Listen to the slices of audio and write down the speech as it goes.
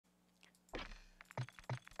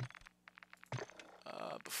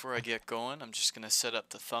before I get going, I'm just gonna set up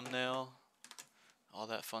the thumbnail, all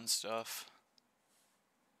that fun stuff.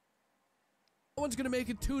 No one's gonna make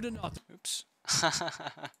it 2-0. Oops.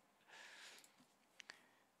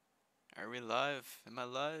 Are we live? Am I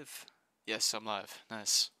live? Yes, I'm live.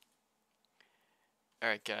 Nice.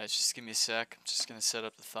 Alright guys, just give me a sec. I'm just gonna set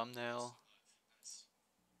up the thumbnail.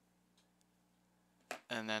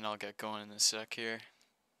 And then I'll get going in a sec here.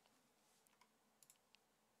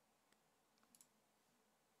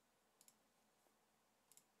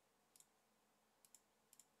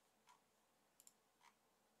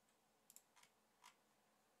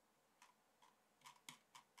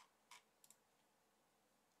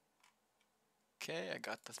 Okay, I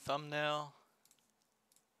got the thumbnail.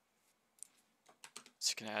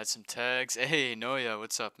 Just gonna add some tags. Hey, Noya,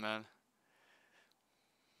 what's up, man?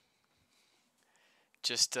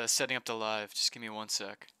 Just setting up the live. Just give me 1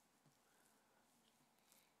 sec.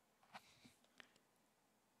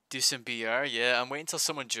 Do some BR? Yeah, I'm waiting until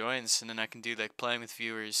someone joins, and then I can do like playing with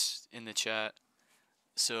viewers in the chat.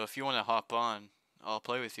 So if you want to hop on, I'll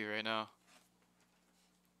play with you right now.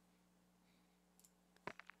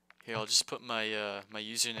 Here, I'll just put my my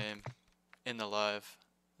username in the live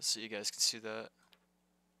so you guys can see that.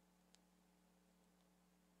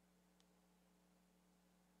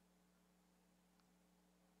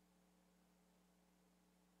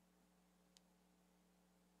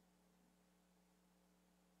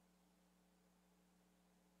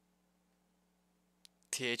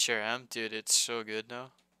 THRM, dude, it's so good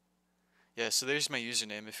now. Yeah, so there's my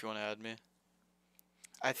username if you want to add me.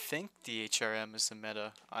 I think DHRM is the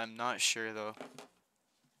meta. I'm not sure though.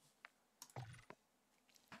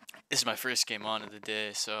 This is my first game on of the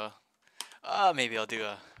day, so maybe I'll do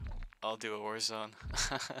a Warzone.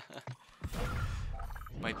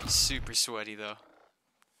 Might be super sweaty though.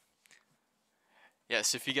 Yeah,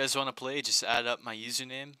 so if you guys want to play, just add up my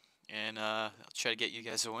username and I'll try to get you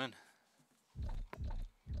guys a win.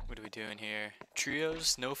 What are we doing here?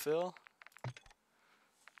 Trios, no fill?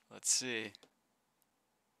 Let's see.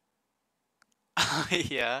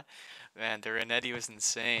 Yeah, man, the Renetti was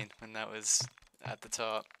insane when that was at the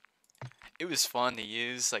top. It was fun to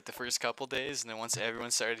use like the first couple days, and then once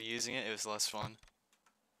everyone started using it, it was less fun.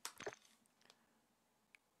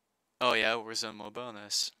 Oh yeah, Warzone mobile,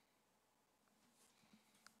 nice.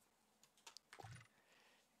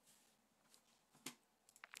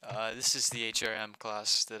 This is the HRM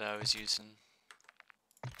class that I was using.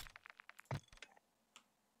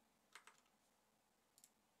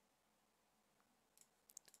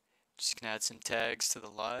 Just gonna add some tags to the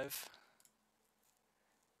live.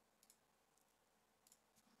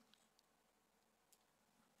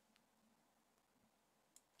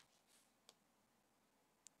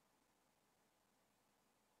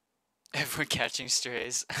 Everyone catching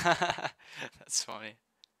strays. That's funny.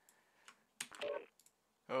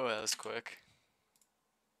 Oh, that was quick.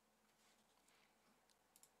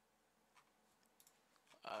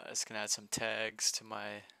 Just gonna add some tags to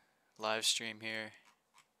my live stream here.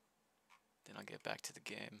 Then I'll get back to the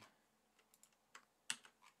game.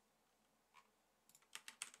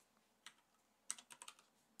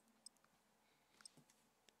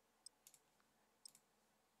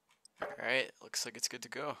 Alright, looks like it's good to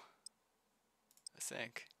go. I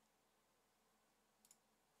think.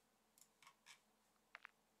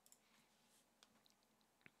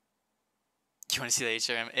 Do you want to see the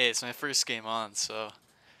HRM? Hey, it's my first game on, so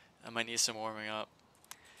I might need some warming up.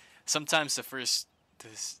 Sometimes the first...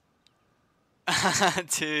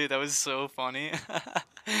 Dude, that was so funny.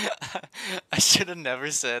 I should have never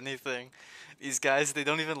said anything. These guys, they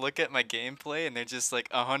don't even look at my gameplay, and they're just like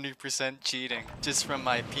 100% cheating just from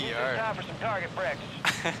my PR. Time for some target practice.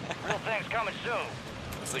 Real things coming soon.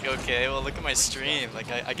 It's like, okay, well look at my stream. Like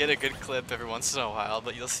I get a good clip every once in a while,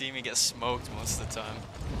 but you'll see me get smoked most of the time.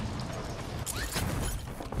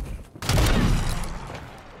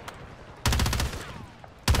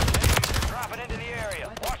 Dropping into the area.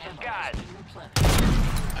 Watch the skies.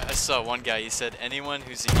 I saw one guy, he said anyone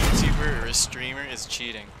who's a YouTuber or a streamer is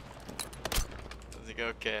cheating. I was like,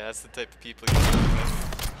 okay, that's the type of people you deal with.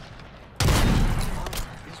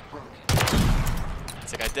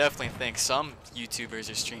 It's like, I definitely think some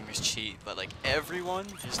YouTubers or streamers cheat, but like everyone,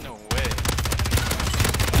 there's no way.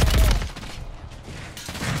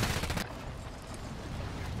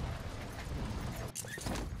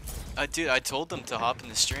 Dude, I told them to hop in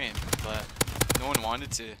the stream, but no one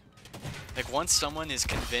wanted to. Like, once someone is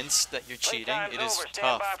convinced that you're cheating, it is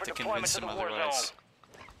tough to convince them otherwise.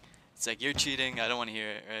 It's like, you're cheating, I don't want to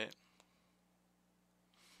hear it, right?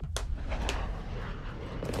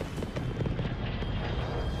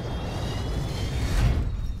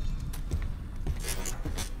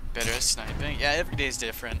 Better at sniping? Yeah, every day's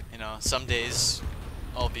different. You know, some days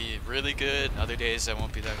I'll be really good, other days I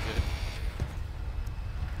won't be that good.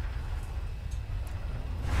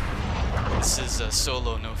 This is a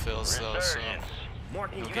solo no fills though, so no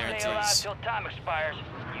guarantees. Till time expires,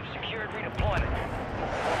 you've secured redeployment.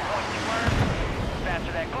 More points you earn, the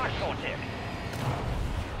faster that clock's gonna tick.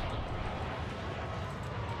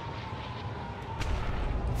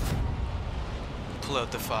 Pull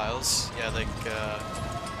out the files. Yeah, like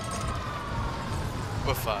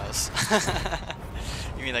what files?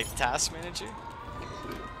 You mean like the task manager?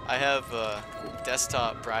 I have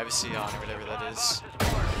desktop privacy on or whatever that is.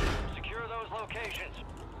 Secure those locations.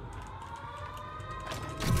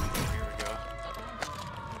 Here we go.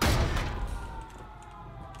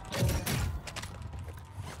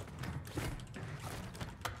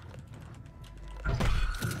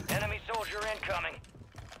 Enemy soldier incoming.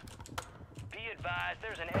 Be advised,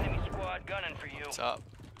 there's an enemy squad gunning for you. Top.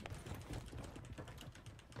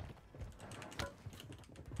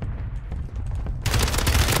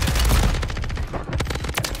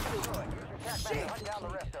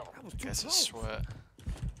 Guess a sweat.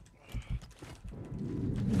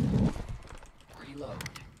 Reload.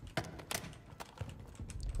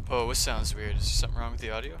 Oh, this sounds weird. Is there something wrong with the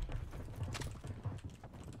audio?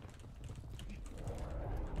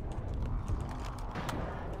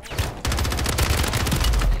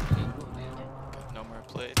 Got no more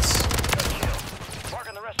plates.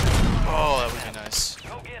 Marking the rest of the Oh, that would be nice.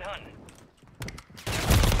 Go get hunting.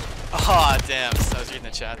 Oh, damn. I was reading the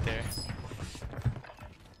chat there.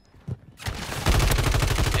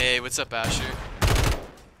 Hey, what's up, Asher?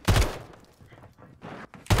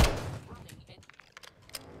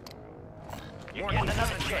 You're getting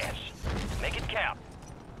another chance. Make it count.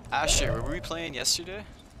 Asher, were we playing yesterday?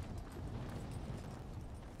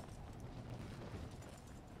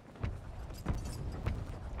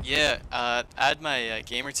 Yeah, add my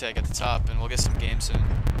gamer tag at the top and we'll get some games in.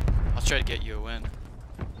 I'll try to get you a win.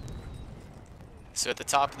 So at the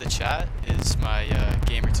top of the chat is my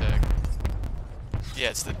gamer tag. Yeah,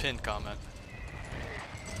 it's the pinned comment.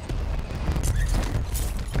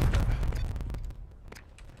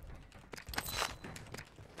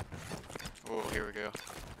 Oh, here we go.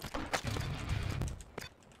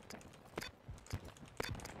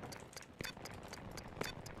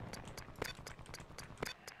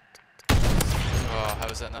 Oh, how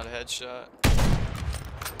is that not a headshot?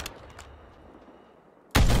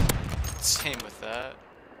 Same with that.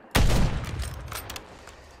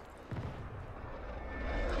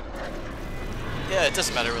 Yeah, it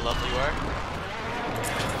doesn't matter what level you are.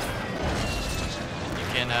 You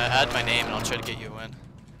can add my name and I'll try to get you a win.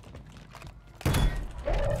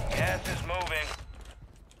 Gas is moving.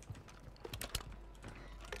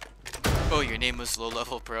 Oh, your name was low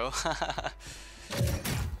level pro.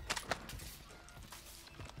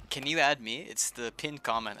 Can you add me? It's the pinned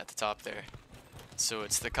comment at the top there. So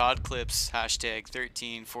it's the COD clips hashtag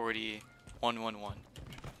 1340111.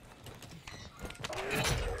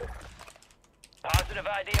 Positive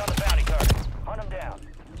ID on the bounty target. Hunt them down.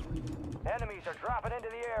 Enemies are dropping into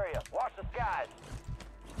the area. Watch the skies.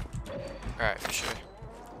 Alright, for sure.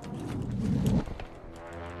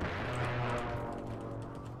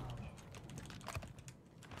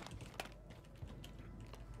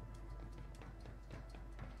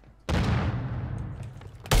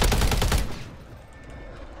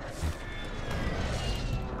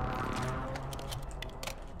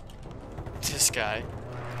 This guy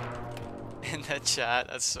in that chat,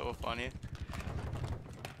 that's so funny.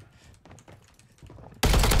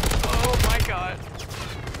 Oh my god.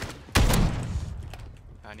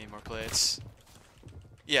 I need more plates.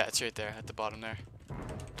 Yeah, it's right there at the bottom there.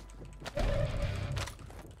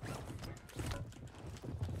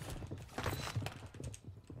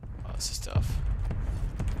 Oh, this is tough.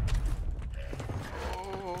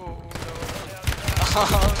 Oh no.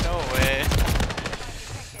 Oh, no way.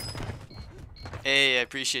 Hey, I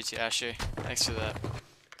appreciate you, Asher. Thanks for that.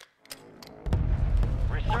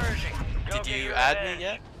 Resurging. Go Did get you your add revenge. me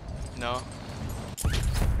yet? No.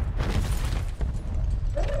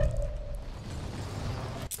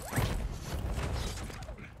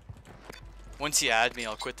 Once you add me,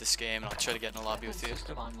 I'll quit this game and I'll try to get in a lobby with you.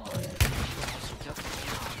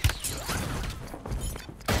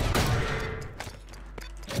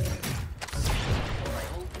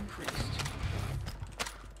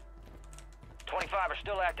 25 are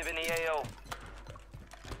still active in the AO.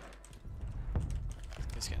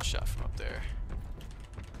 He's getting shot from up there.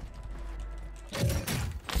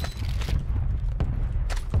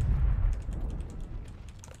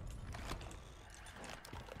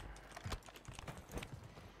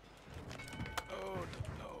 Oh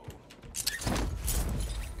no.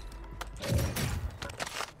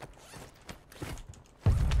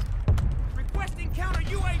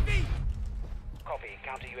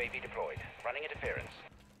 Counter UAV deployed. Running interference.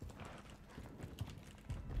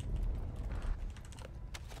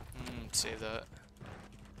 Save that.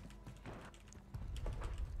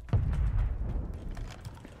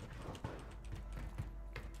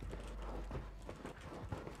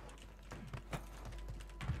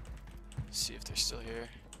 See if they're still here.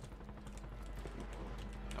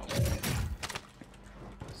 No.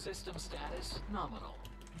 System status nominal.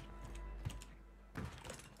 There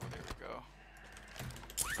we go.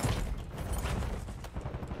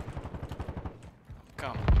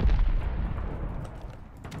 Come.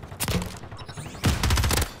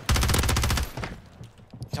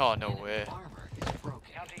 Oh, no way. Armor is broken.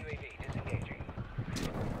 Counter UAV disengaging.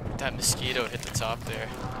 That mosquito hit the top there.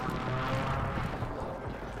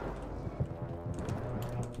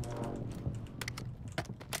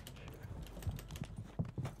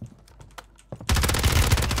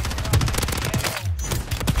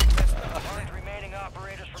 Mark remaining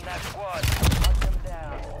operators from that squad. Hunt them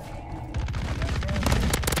down.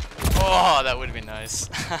 Oh, that would have been nice.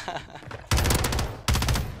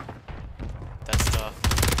 That's tough.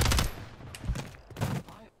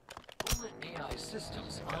 Bullet AI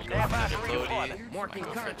systems are Stand by for Loadie. redeployment. Marking Go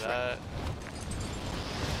for contract. that.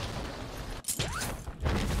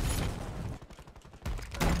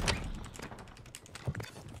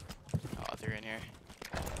 Oh, they're in here.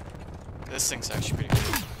 This thing's actually pretty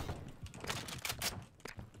good.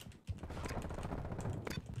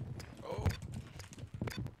 Oh.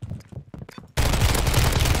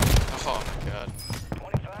 Oh my god.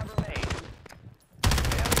 25 remain.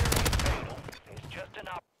 Failure ain't fatal. It's just an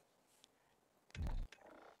op.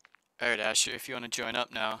 Alright, Asher, if you want to join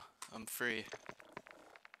up now, I'm free.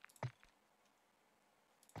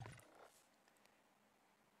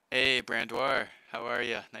 Hey, Brandoir, how are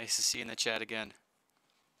ya? Nice to see you in the chat again.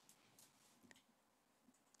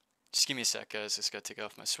 Just give me a sec, guys. Just gotta take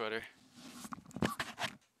off my sweater.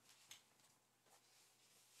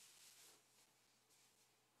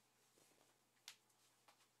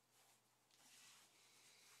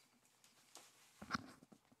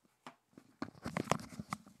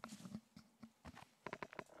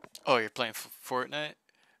 Oh, you're playing Fortnite?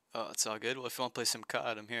 Oh, it's all good. Well, if you want to play some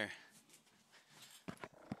COD, I'm here.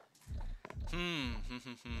 Go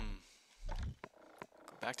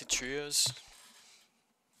back to trios.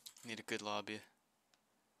 Need a good lobby.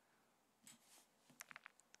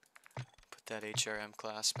 Put that HRM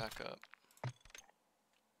class back up.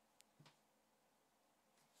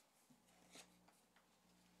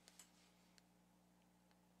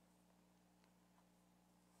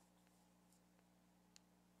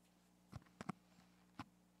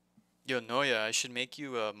 Yo, Noya, I should make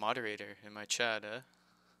you a moderator in my chat, eh?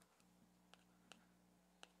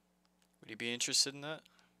 Would you be interested in that?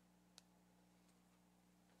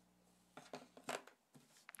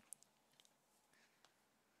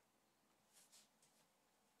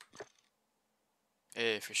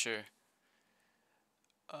 Hey, for sure.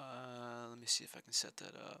 Let me see if I can set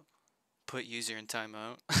that up. Put user in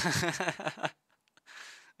timeout.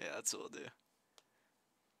 Yeah, that's what we'll do.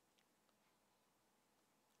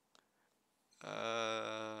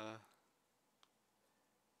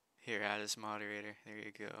 Here, add as moderator. There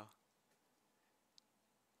you go.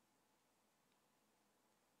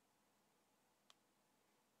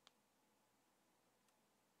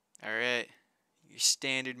 Alright. Your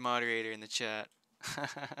standard moderator in the chat.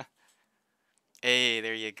 Hey,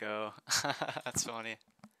 there you go. That's funny.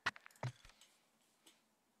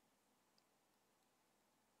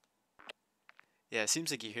 Yeah, it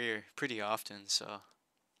seems like you're here pretty often, so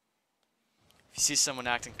if you see someone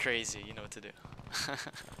acting crazy, you know what to do.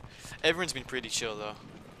 Everyone's been pretty chill though.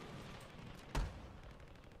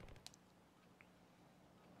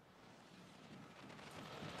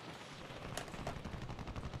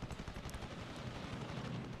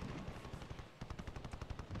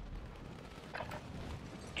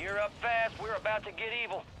 Gear up fast. We're about to get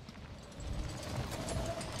evil.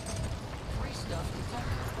 Free stuff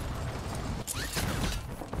detected.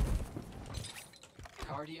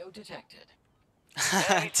 Cardio detected.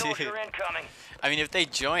 Enemy Dude. soldier incoming. I mean, if they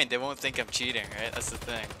join, they won't think I'm cheating, right? That's the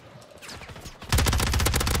thing.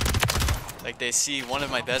 Like, they see one of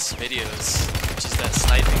my best videos, which is that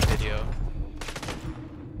sniping video.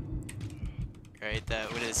 Right?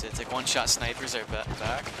 That, what is it? It's like one-shot snipers are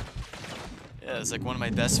back. Yeah, it's like one of my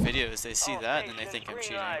best videos. They see All that and they stations, think I'm green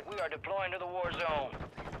cheating. light. We are deploying to the war zone.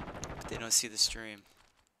 But they don't see the stream.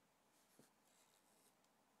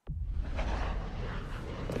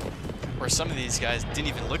 Or some of these guys didn't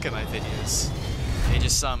even look at my videos. They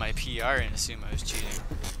just saw my PR and assumed I was cheating.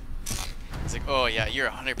 It's like, oh yeah, you're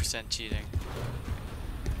 100% cheating.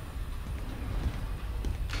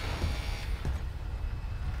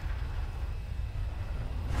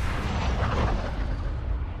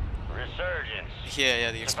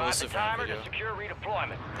 Yeah, the Survive explosive the round timer video. to secure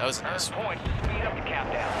redeployment. That was a Earn nice one. points to speed up the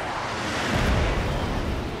countdown.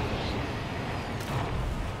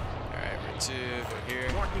 Alright, we're 2, go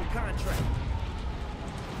here. Marking contract.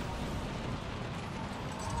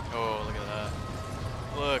 Oh, look at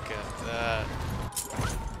that. Look at that.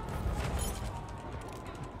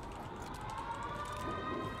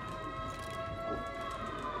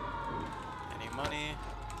 Any money?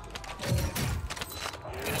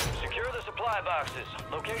 Secure the supply boxes.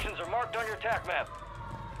 Locations are marked on your TAC map.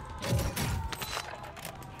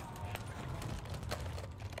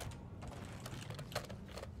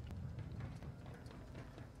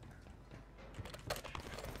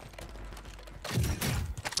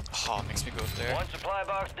 Oh, it makes me go up there. One supply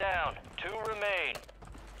box down. 2 remain.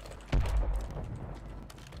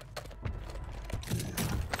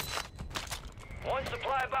 One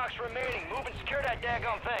supply box remaining. Move and secure that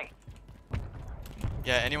daggone thing.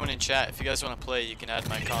 Yeah, anyone in chat, if you guys want to play, you can add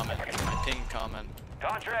my comment, my ping comment.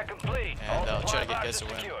 Contract complete. And All I'll try to supply get guys boxes a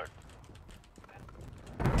win. secured.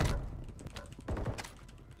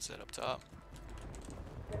 Is that up top?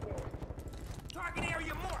 Target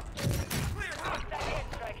area marked. Clear.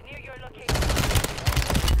 Airstrike near your location.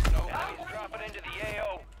 No. Enemies dropping into the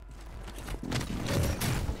AO.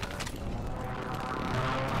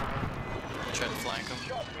 Try to flank him.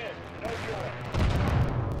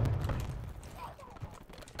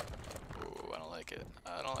 Ooh, I don't like it.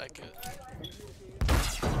 I don't like it.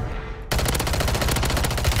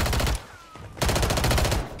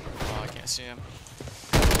 Oh, I can't see him.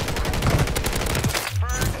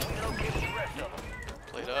 Confirmed and we located the rest of them.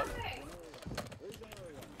 Played up.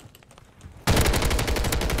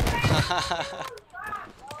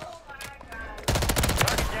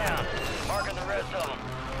 Target down. Marking the rest of them.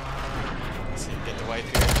 Let's see, get the wipe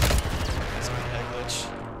here. That's my head glitch.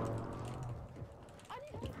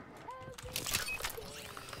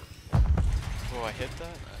 Oh, I hit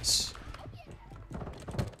that? Nice.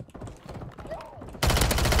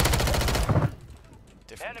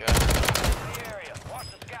 Different Enemy guy. in the area. Watch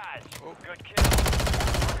the skies. Oh. Good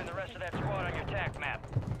kill. Marking the rest of that squad on your TAC map.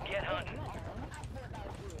 Get hunting.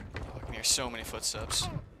 Oh, I can hear so many footsteps.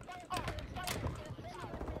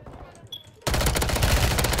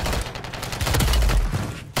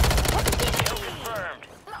 Kill confirmed.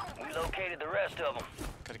 We located the rest of them.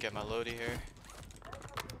 Gotta get my loadie here.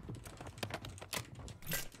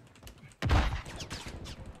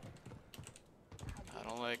 I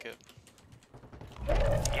don't like it.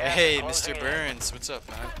 Gas Hey, is Mr. closing in. Burns, what's up,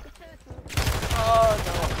 man? Oh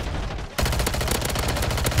no.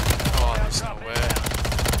 Oh, there's no way.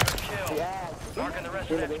 Good kill. Yeah. Marking the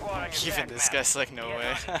rest of that squad on your Even TAC this map. guy's like, no Get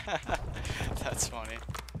way. hunting. That's funny.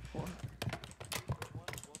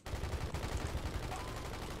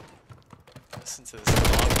 Listen to this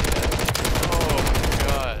long Oh my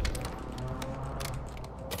god.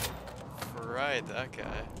 Right, that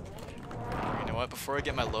guy. You know what? Before I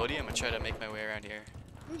get my loadie, I'm gonna try to make my way around here.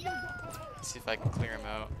 See if I can clear him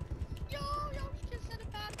out. You're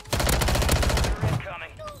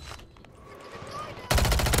incoming.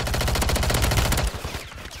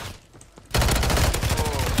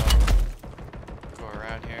 Go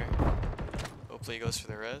around here. Hopefully he goes for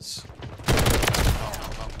the res. Oh.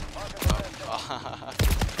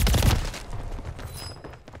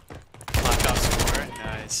 Black Ops 4,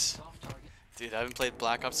 nice. Soft target. Dude, I haven't played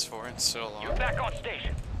Black Ops 4 in so long. You're back on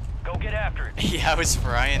station. Go get after it. Yeah, I was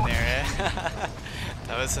frying there, eh?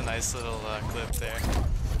 That was a nice little clip there.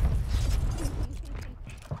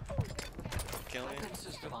 Kill me. Weapon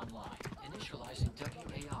system online.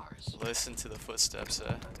 Initializing WARs. Listen to the footsteps,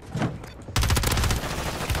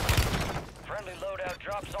 Friendly loadout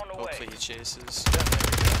drops on the Hopefully way. he chases. Kill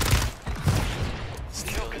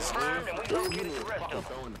Steal his confirmed loot. and we located the rest of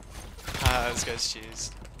them. Ah, this guy's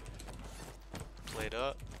cheesed. Played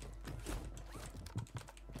up.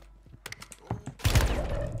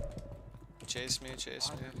 Chase me, chase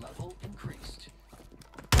me. Armor level increased.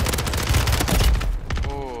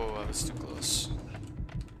 Oh, that was too close.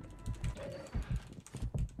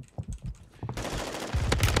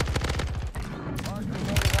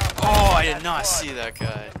 Oh, I did not see that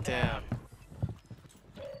guy. Damn.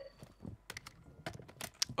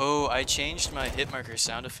 Oh, I changed my hit marker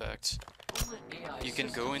sound effect. Bullet AI You can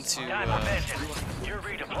go systems into, Time prevention. You're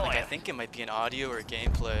like, I redeploying. think it might be an audio or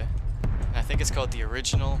gameplay. And I think it's called the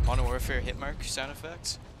original Modern Warfare hit mark sound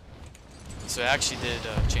effect. So I actually did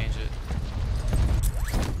change it.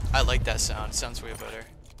 I like that sound. It sounds way better.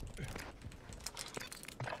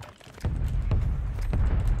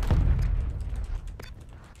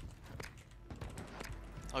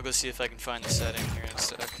 I'll go see if I can find the setting here in a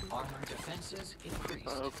sec. Armor defenses increased.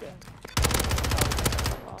 Okay.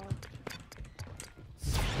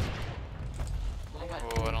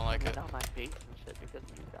 I don't like it. On my face and shit because of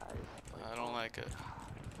you guys. I don't like it.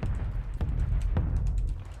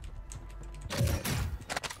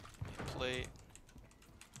 Plate.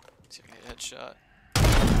 See if I can hit a headshot.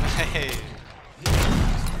 Hey!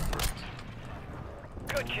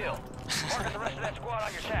 Good kill. Mark the rest of that squad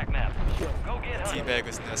on your attack map. Go get hunting. Teabag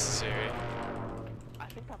was necessary. I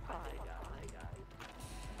think I'm high.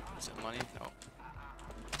 Is it money? No.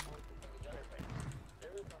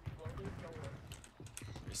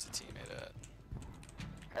 Where's the teammate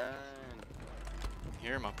at?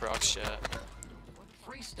 Here, my procs chat.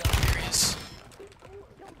 Free stuff. Here he is.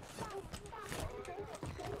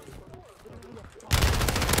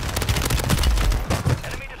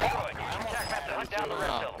 Enemy destroyed. Use your attack map to hunt down the rest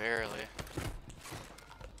of Oh, them. barely.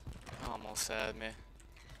 Almost had me.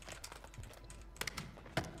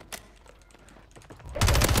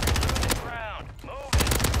 Ground. Move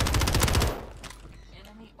it.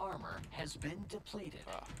 Enemy armor has been depleted.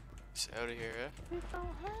 Oh, he's out of here, eh?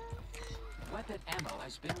 Weapon ammo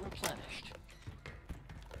has been replenished.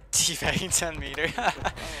 Teabagging 10 meter.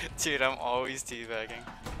 Dude, I'm always teabagging.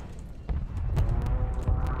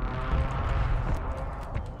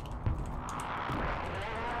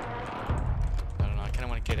 I don't know, I kinda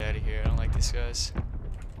wanna get out of here. I don't like these guys.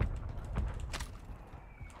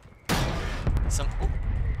 Oh.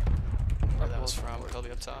 Where that was from, probably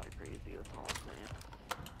up top. Crazy, that's all I'm saying.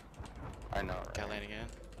 I know, right? Guy landing in.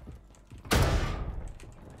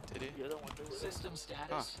 Did he? You're the one doing it. System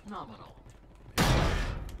status nominal.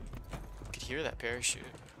 Could hear that parachute.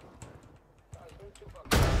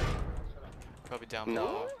 Probably down No.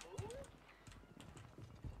 below.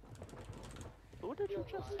 Who did you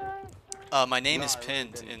just say? My name No, is I really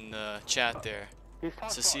pinned didn't. in the chat there. He's talking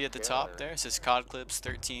So see about at the top Taylor. there, it says COD clips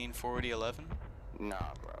 13, 40, 11. Nah,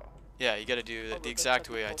 bro. Yeah, you gotta do it the exact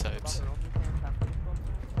way I typed.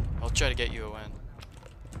 I'll try to get you a win.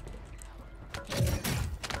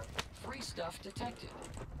 Free stuff detected.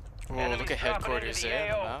 Whoa, Enemies look at dropping headquarters into the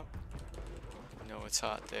there on the AO. map. No, it's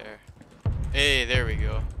hot there. Hey, there we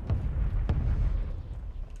go.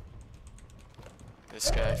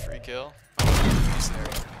 This guy, free kill. Oh, he's there.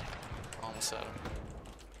 Almost at him.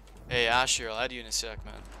 Hey, Asher, I'll add you in a sec,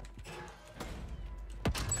 man.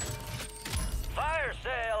 Fire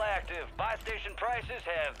sale active. Buy station prices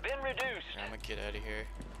have been reduced. I'm gonna get out of here.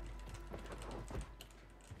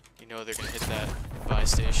 You know they're gonna hit that buy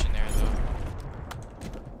station there, though.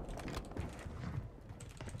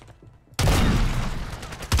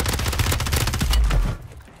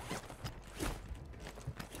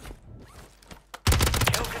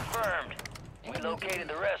 Kill confirmed. We located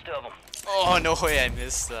the rest of them. Oh, no way I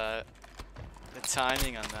missed that. The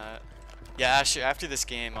timing on that. Yeah, Asher, after this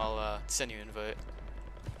game, I'll send you an invite.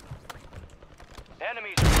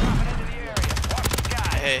 Enemies are dropping into the area. Watch the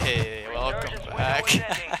skies. Hey, welcome Resurgence window back. is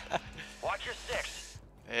ending. Watch your six.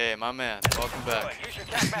 Hey, my man, welcome back. Use your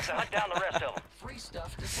attack map to hunt down the rest of them. Free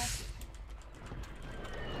stuff detected.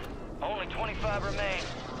 Only 25 remain.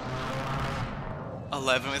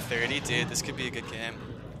 11 with 30, dude, this could be a good game.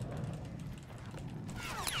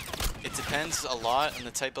 It depends a lot on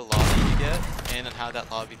the type of lobby you get and on how that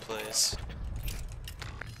lobby plays.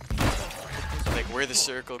 Like where the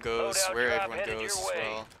circle goes, Loadout where drop everyone headed goes your as way.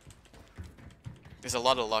 well. There's a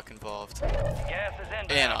lot of luck involved. Gas is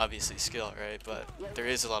inbound. And obviously skill, right? But there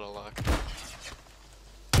is a lot of luck.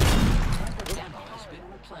 Weapon ammo has been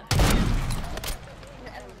replenished.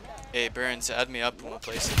 Hey, Burns, add me up and we'll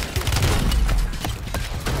place it. Ooh,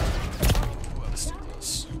 that was too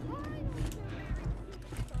close.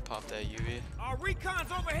 Pop that UV. Our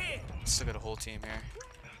recon's overhead. Still got a whole team here.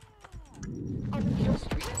 Kill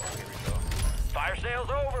streak. Here we go. Fire sale's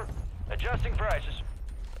over. Adjusting prices.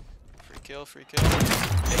 Free kill, free kill.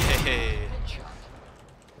 Hey. Headshot.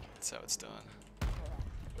 That's how it's done.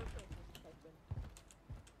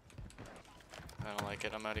 I don't like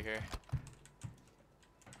it, I'm out of here.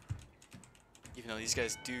 Even though these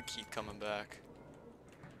guys do keep coming back.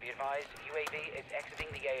 Be advised, UAV is exiting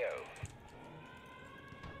the AO.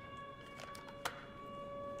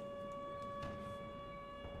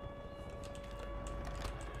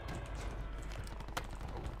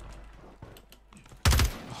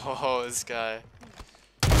 Oh, this guy.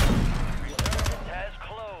 Has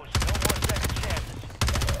closed. No more second chances.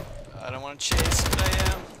 I don't want to chase, but I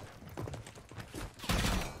am.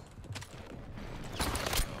 Oh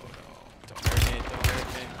no. Don't hurt me, don't hurt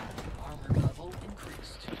me. Armor level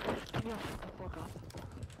increased.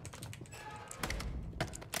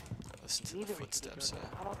 Listen to the footsteps.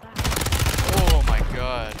 How about that? Oh my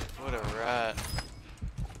god, what a rat.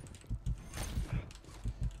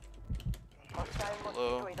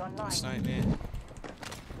 Hello, don't snipe me. Free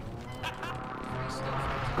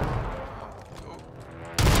stuff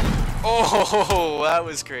Oh, that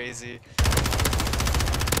was crazy.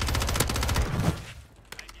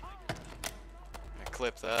 I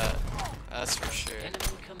clipped that. That's for sure. Enemy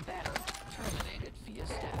combatant terminated via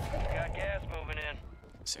staff. Got gas moving in.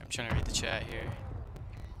 So I'm trying to read the chat here.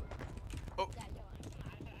 Oh,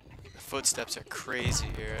 the footsteps are crazy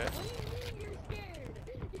here. Eh?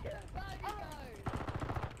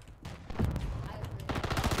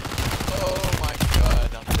 Oh my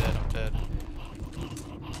god, I'm dead, I'm dead.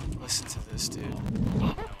 Listen to this, dude.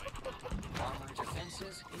 Armor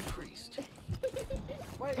defenses increased.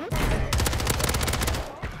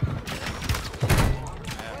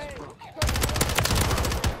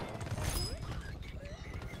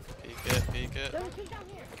 Peek it.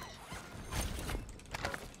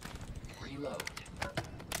 Reload.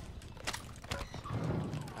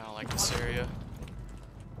 I don't like this area.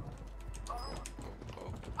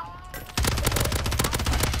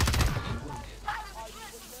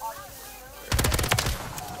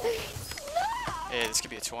 Hey, this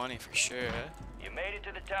could be a 20 for sure. Eh? You made it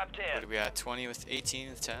to the top What 10. are we at? 20 with 18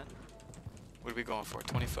 with 10? What are we going for?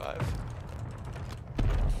 25?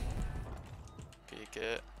 Peek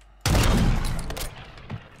it.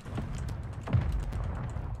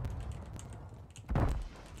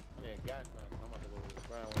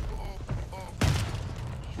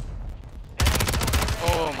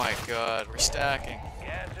 Oh my god, we're stacking.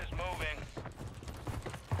 Gas is moving.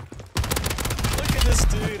 Look at this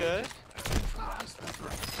dude, eh?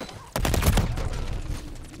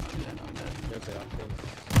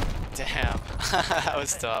 Damn, that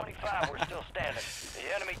was tough. 25, we're still standing.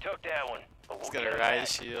 The enemy took that one. But He's we'll got get a it riot back.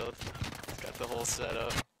 shield. He's got the whole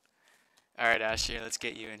setup. Alright, Asher, let's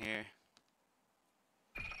get you in here.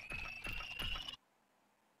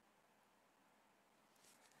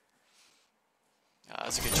 That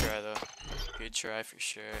was a good try, though. Good try for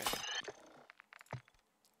sure.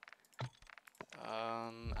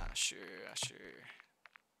 Asher.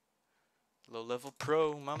 Low level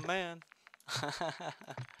pro, my man.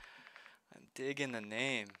 I'm digging the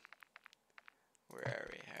name. Where are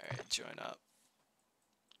we? Alright, join up.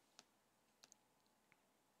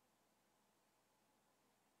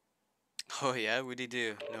 Oh yeah, what'd he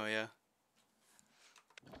do? No, yeah.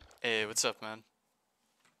 Hey, what's up, man?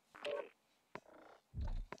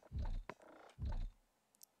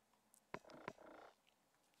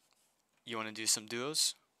 You want to do some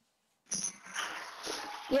duos?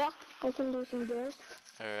 Yeah, I can do some duos.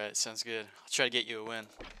 Alright, sounds good. I'll try to get you a win.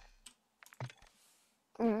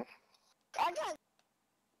 Alright. I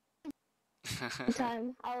got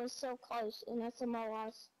time. I was so close, and that's in my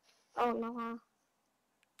loss. I don't know how.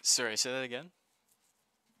 Sorry, say that again?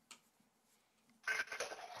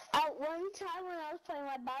 At one time when I was playing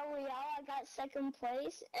my Battle Royale, I got second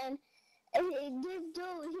place, and this dude,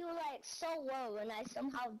 he was like so low, and I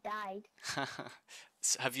somehow died.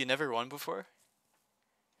 Have you never won before?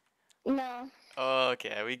 No. Oh,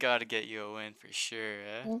 okay, we gotta get you a win for sure,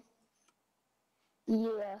 eh?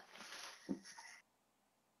 Yeah.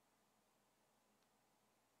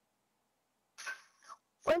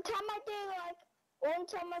 One time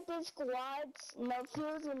I did squads, no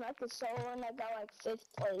kills, and like a solo, and I got like 5th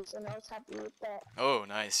place, and I was happy with that. Oh,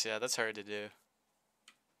 nice. Yeah, that's hard to do.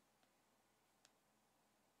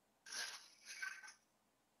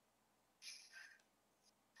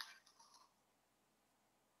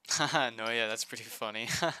 No, yeah, that's pretty funny.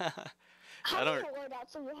 How I don't. many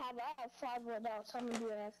loadouts do you have? I have 5 loadouts. How many do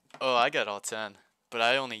you have? Oh, I got all 10, but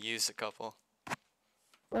I only used a couple.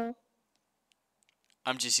 Well,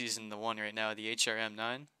 I'm just using the one right now, the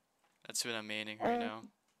HRM9. That's what I'm maining right now.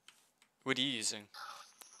 What are you using?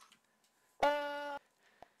 the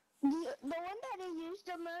one that I use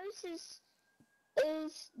the most is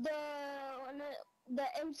the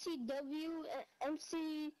MCW,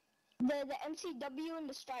 the MCW and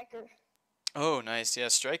the Striker. Oh, nice. Yeah,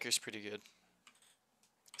 Striker's pretty good.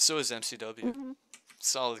 So is MCW.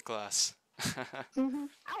 Solid class. I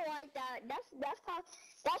like that.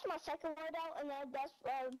 That's my second loadout, and that's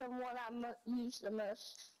the one I use the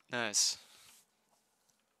most. Nice.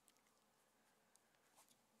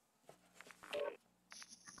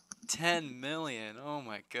 $10 million. Oh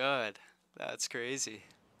my god. That's crazy.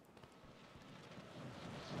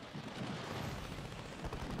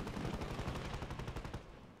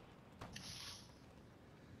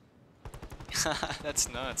 That's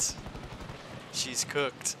nuts. She's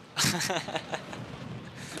cooked.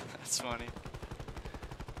 That's funny.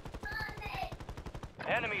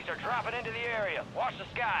 Enemies are dropping into the area. Watch the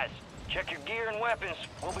skies. Check your gear and weapons.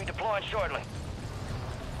 We'll be deploying shortly.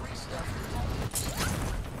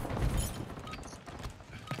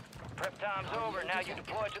 Prep time's over. Now you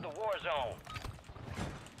deploy to the war zone.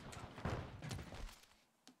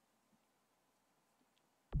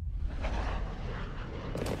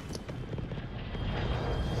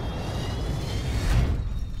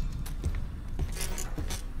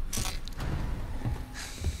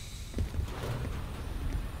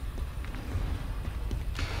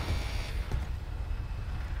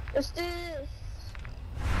 Let's do this.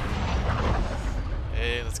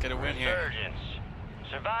 Hey, let's get a win here. Resurgence.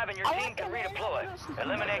 Survive and your team can redeploy.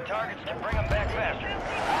 Eliminate targets to bring them back faster.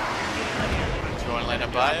 Do you want to land a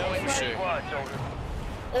bio? For sure. Squad, soldier.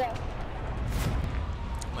 Yeah.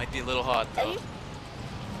 Might be a little hot though.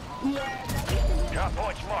 Yeah. Drop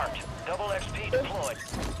points marked. Double XP deployed.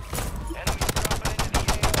 Enemies dropping into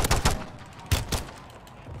the AO.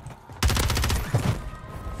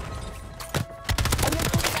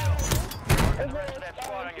 The rest of that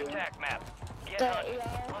squad on your attack map. Get hunting.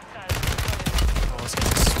 Oh, let's get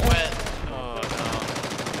the sweat. Oh no.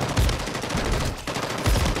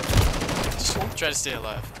 Just try to stay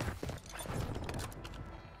alive.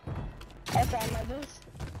 I found my boost.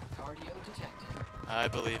 Cardio detected. I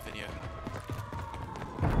believe in you.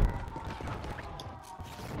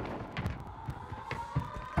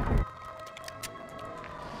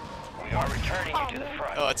 We are returning you to the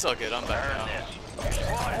front. Oh, it's all good. I'm back Earn now. this. Your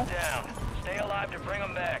squad is down. Stay alive to bring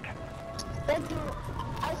them back. That dude,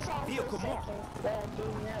 I saw him Vehicle for a marked. second, but I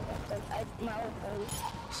didn't know because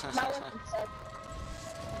my weapon sucked.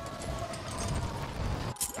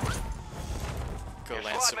 Go Your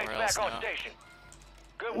land squad somewhere mates else back on now. station.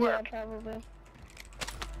 Good Yeah, work. probably.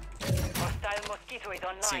 Hostile mosquito is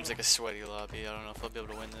online. Seems like a sweaty lobby. I don't know if I'll be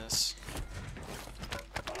able to win this.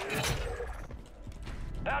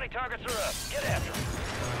 Bounty targets are up. Get after them.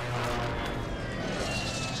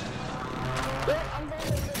 Yeah, I'm going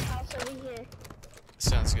to this house over here.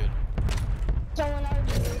 Sounds good. Someone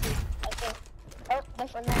already looted, I think. Oh,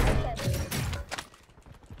 that's another catch.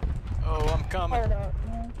 Oh, I'm coming. Hold on.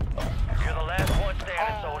 You're the last one standing,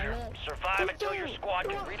 Oh, soldier. man. Survive until your squad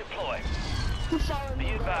can redeploy. He followed Be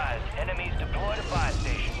me. advised, enemies deploy to buy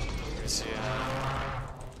station. Where's he at?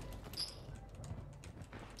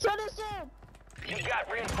 Shut us down! You've got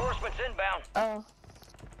reinforcements inbound. Oh.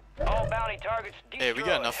 All bounty targets destroyed. Hey, we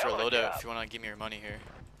got enough for a Hell of loadout job. if you want to give me your money here.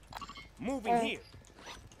 Moving Oh. here.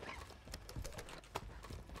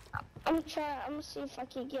 I'm gonna see if I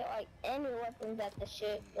can get like any weapons at the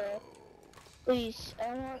ship, bro. Please,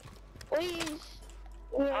 I want, please.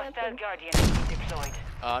 Hostile Guardian deployed.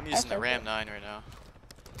 I'm using the okay. Ram 9 right now.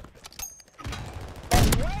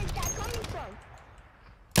 Where is that coming from?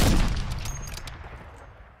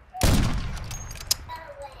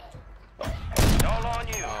 It's all on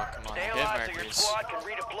you. Oh, come on. Stay Hit alive so your markers. squad can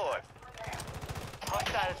redeploy.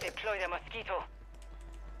 Hostiles deploy the mosquito.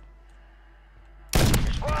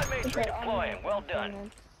 Your squad mates Okay, redeploying. Well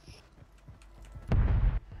done.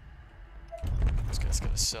 This guy's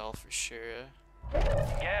got to sell for sure.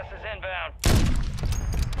 Gas is inbound.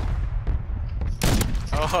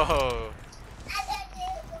 Oh,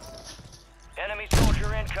 Enemy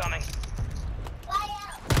soldier incoming.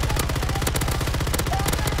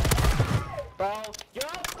 Bro, you're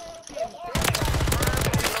up.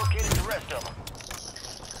 Located the rest of them.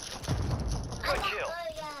 Good kill.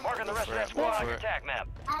 Marking the rest of that squad on your attack map.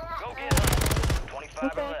 Go get them.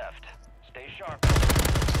 25 are left. Stay sharp.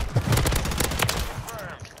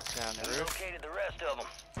 Confirmed. down the roof. Located the rest of them.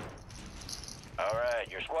 All right,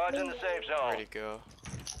 your squad's in the safe zone. Where'd he go?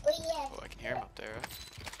 Oh, I can hear him up there.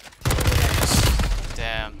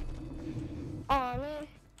 Damn. Oh man.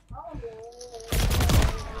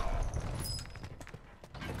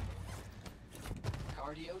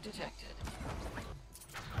 Cardio detected.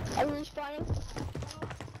 Are we respawning?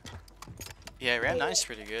 Yeah, Ram 9's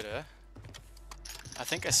pretty good, huh? I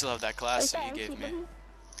think I still have that class that you gave me.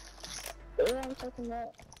 Yeah, I'm talking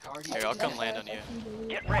about. Cardio Here, I'll come detected. land on you.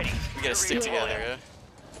 Get ready. We gotta stick together,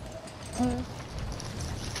 huh?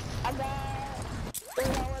 I got 3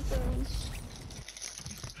 weapons.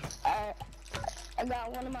 I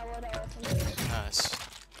got one of my loadout weapons. Nice.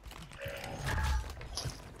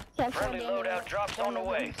 Can't Friendly find any loadout drops on the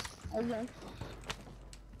way. Okay.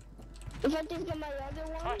 If I did get my other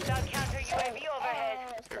one, Hostile counter UAV overhead.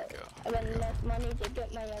 Here we go. I got enough money to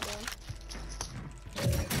get my other one.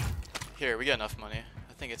 Here, we got enough money.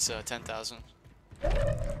 I think it's 10,000. Do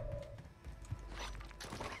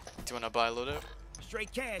you wanna buy a loadout?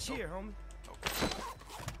 Straight cash here, homie.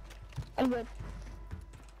 I'm good.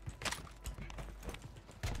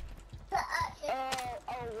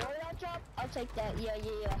 Loadout drop? I'll take that. Yeah.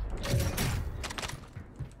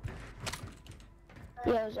 Yeah,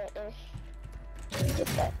 it was right there. Get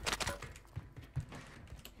that.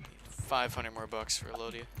 500 more bucks for a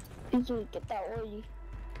loadie. Easily get that already.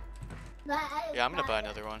 Yeah, I'm gonna buy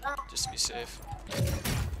another one, just to be safe.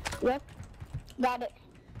 Yep. Got it.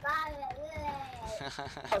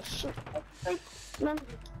 Oh shoot. There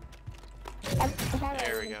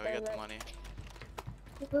we go, we got the money.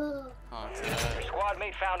 On to that. Your squad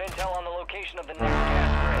mate found intel on the location of the next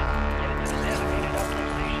gas grid. Get it to the designated uplink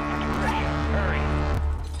station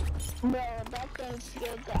Bro, that thing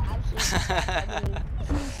scared the absolute crap out of me.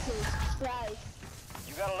 Jesus Christ.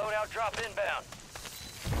 You got a loadout drop inbound.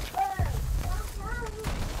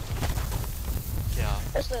 Yeah,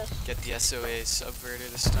 What's this? get the SOA subverter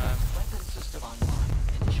this time. Weapon system online.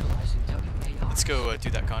 Initializing WAR. Let's go do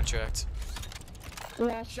that contract.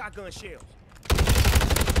 Yeah. Shotgun shells. I'm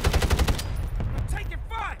taking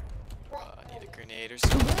fire. I need a grenade or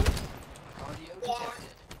something. Cardio detected.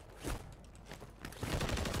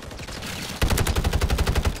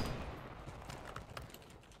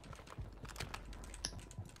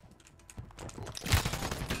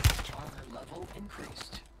 Armor level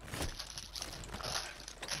increased.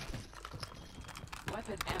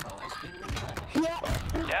 Weapon ammo has been replenished.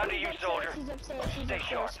 Yeah. Down to you, soldier. He's upstairs. He's Stay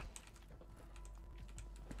sharp. upstairs.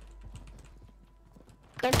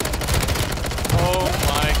 Oh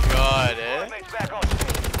my god, eh? Squadmates back on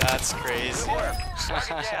scene. That's crazy. Good work. Mark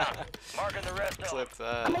it down. Marking the rest of them. Clip I'm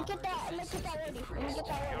that. gonna get that. I'm gonna get that ready. I'm gonna get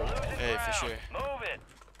that You're ready. losing Hey, for ground. sure. Move it.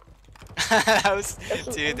 That was,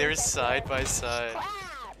 dude, they were side by side.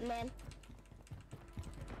 Crap, man.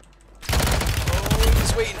 Oh,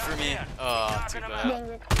 he's waiting for me. Oh, too bad. Dang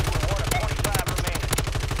it. We're one of 25 remaining.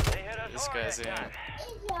 They hit us This hard guy's that in. time.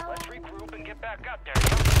 Let's regroup and get back up there.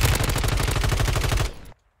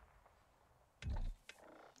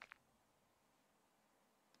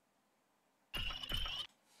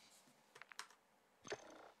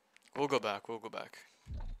 We'll go back, we'll go back.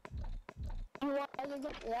 You want to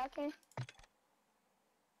get yeah, okay?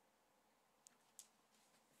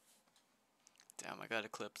 Damn, I gotta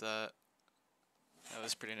clip that. That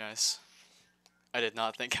was pretty nice. I did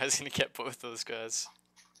not think I was gonna get both those guys.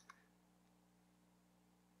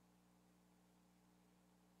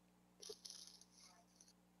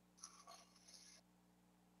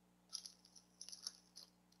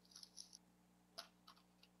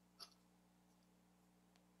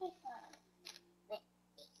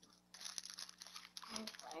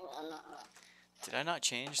 Did I not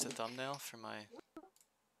change the thumbnail for my...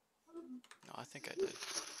 No, I think I did.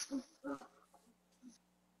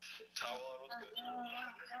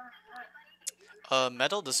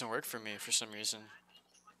 Metal doesn't work for me for some reason.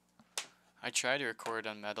 I tried to record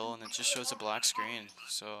on Metal and it just shows a black screen,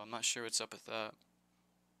 so I'm not sure what's up with that.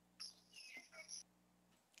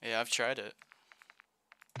 Yeah, I've tried it.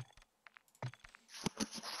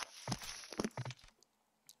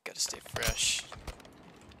 Gotta stay fresh.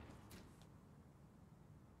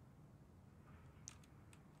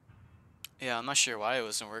 Yeah, I'm not sure why it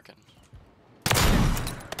wasn't working.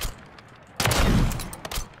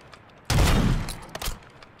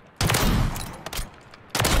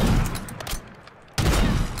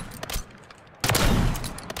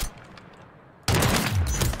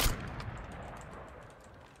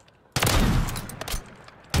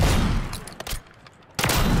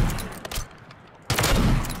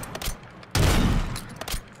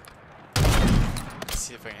 Let's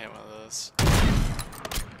see if I can hit one of those.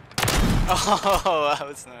 Oh, that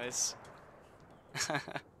was nice.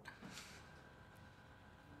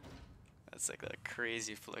 That's like that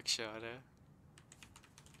crazy flick shot, eh?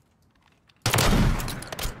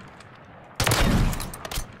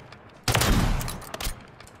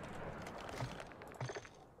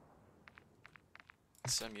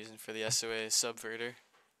 So I'm using for the SOA subverter.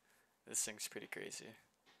 This thing's pretty crazy.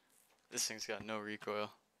 This thing's got no recoil.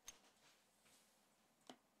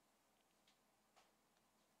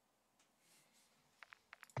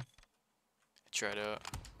 Try it out.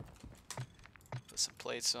 Put some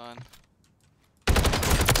plates on. I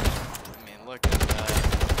mean, look at that.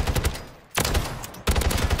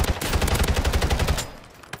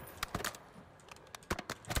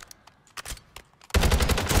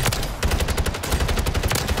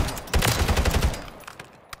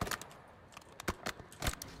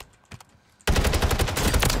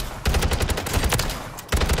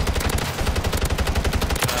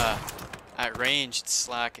 At range, it's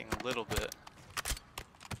slacking a little bit.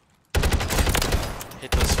 Hit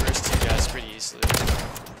those first two guys pretty easily.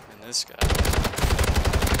 And this guy.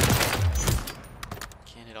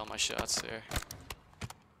 Can't hit all my shots there.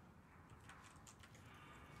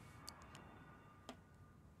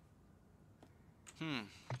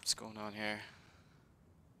 What's going on here?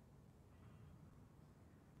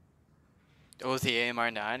 Oh, the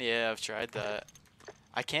AMR9? Yeah, I've tried that.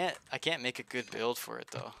 I can't make a good build for it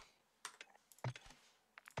though.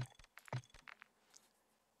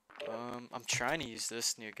 I'm trying to use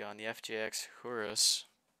this new gun, the FJX Horus,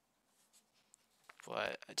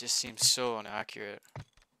 but it just seems so inaccurate. I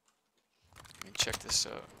mean, check this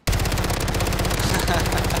out.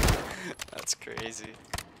 That's crazy.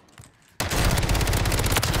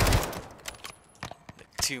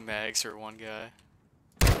 Like 2 mags for one guy.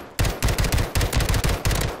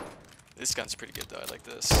 This gun's pretty good though, I like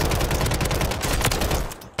this.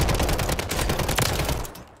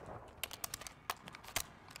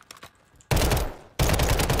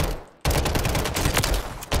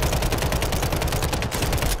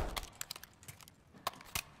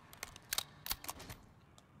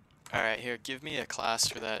 Alright, here, give me a class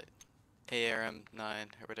for that ARM9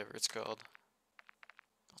 or whatever it's called.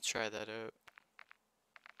 I'll try that out.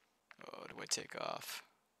 Oh, do I take off?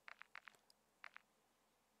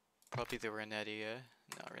 Probably the Renetti, eh?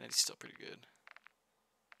 No, Renetti's still pretty good.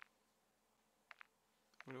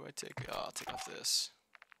 What do I take? Oh, I'll take off this.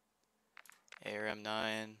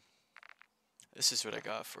 ARM9. This is what I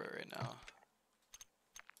got for it right now.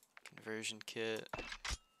 Conversion kit.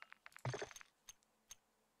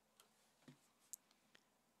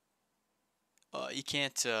 You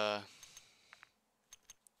can't add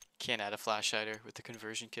a flash hider with the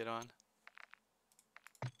conversion kit on.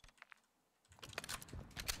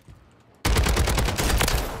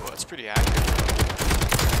 Oh, that's pretty accurate.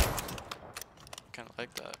 Kind of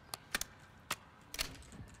like that.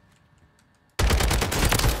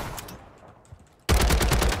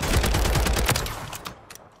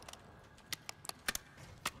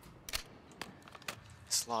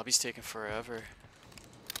 This lobby's taking forever.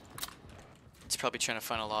 It's probably trying to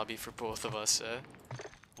find a lobby for both of us, eh?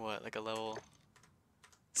 What, like a level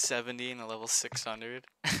 70 and a level 600?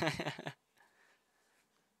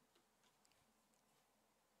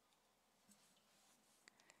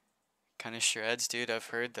 Kind of shreds, dude. I've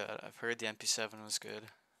heard that. I've heard the MP7 was good.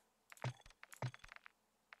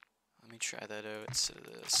 Let me try that out instead of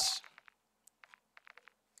this.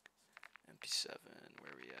 MP7,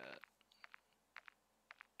 where are we at?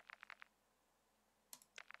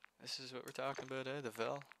 This is what we're talking about, eh? The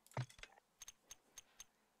Vel.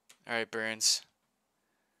 Alright, Burns.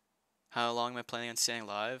 How long am I planning on staying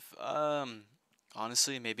live?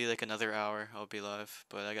 Honestly, maybe like another hour I'll be live,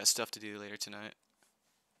 but I got stuff to do later tonight.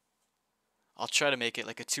 I'll try to make it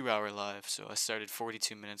like a 2-hour live, so I started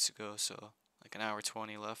 42 minutes ago, so like an hour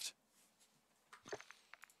 20 left.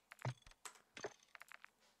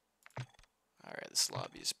 Alright, this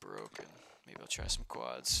lobby is broken. Maybe I'll try some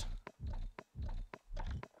quads.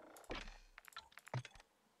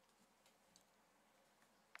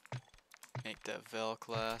 Make that Vel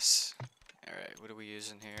class. Alright, what are we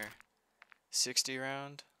using here? 60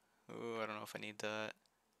 round? Ooh, I don't know if I need that.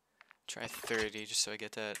 Try 30 just so I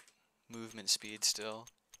get that movement speed still.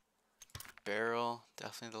 Barrel,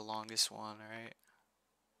 definitely the longest one, right?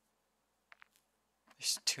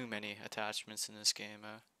 There's too many attachments in this game,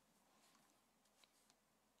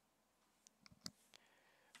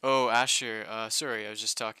 Oh, Asher, sorry, I was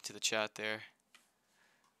just talking to the chat there.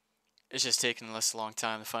 It's just taking us a long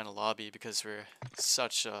time to find a lobby because we're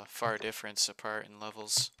such a far difference apart in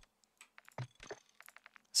levels.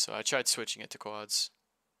 So I tried switching it to quads.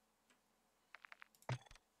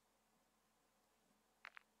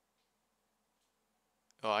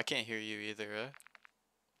 Oh, I can't hear you either, eh?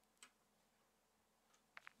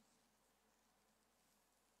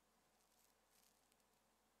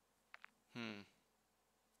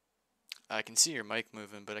 I can see your mic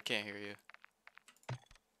moving, but I can't hear you.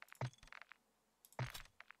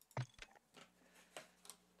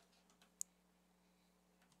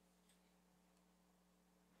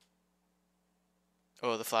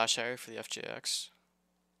 Oh, the flash hider for the FJX.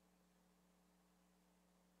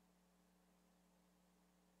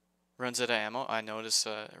 Runs out of ammo. I noticed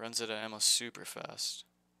it runs out of ammo super fast.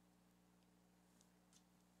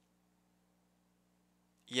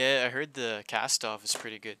 Yeah, I heard the cast off is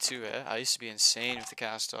pretty good too, eh? I used to be insane with the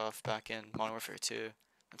cast off back in Modern Warfare 2.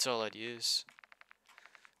 That's all I'd use.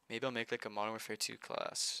 Maybe I'll make like a Modern Warfare 2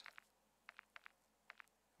 class.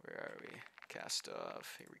 Where are we? Cast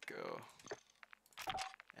off. Here we go.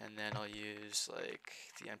 And then I'll use like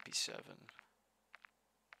the MP7.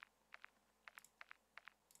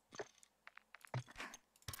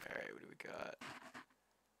 Alright, what do we got?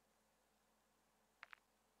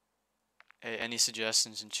 Hey, any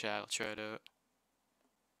suggestions in chat? I'll try it out.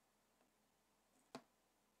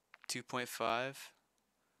 2.5?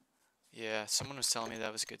 Yeah, someone was telling me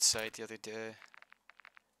that was a good site the other day.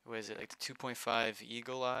 What is it, like the 2.5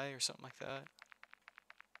 Eagle Eye or something like that?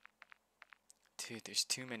 Dude, there's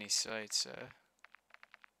too many sites,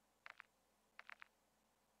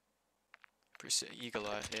 Eagle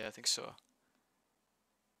Eye, yeah, I think so.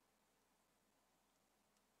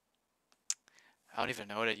 I don't even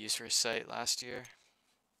know what I used for a site last year.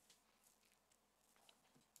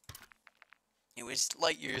 It was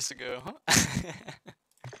light years ago. Okay,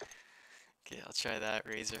 I'll try that.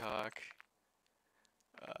 Razorhawk.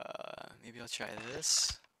 maybe I'll try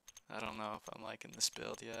this. I don't know if I'm liking this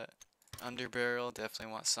build yet. Underbarrel,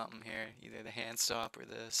 definitely want something here. Either the hand stop or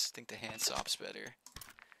this. I think the hand stop's better.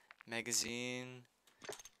 Magazine.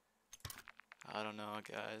 I don't know,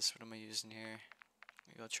 guys. What am I using here?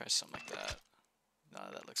 Maybe I'll try something like that.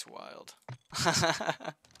 Nah, that looks wild.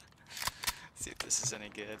 See if this is any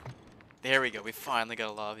good. There we go. We finally got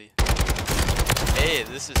a lobby. Hey,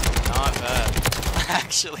 this is not bad.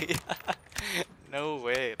 Actually. No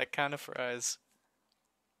way. That kind of fries.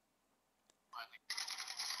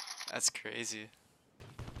 That's crazy.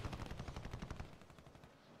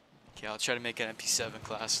 Okay, I'll try to make an MP7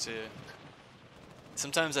 class too.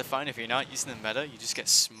 Sometimes I find if you're not using the meta, you just get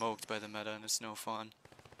smoked by the meta and it's no fun.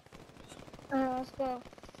 Let's go.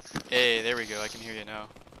 Hey, there we go. I can hear you now.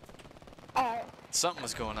 Alright. Something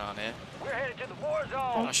was going on, eh? We're headed to the war zone.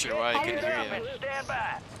 I'm not sure why I couldn't hear you. Stand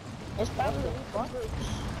by. It's probably fun.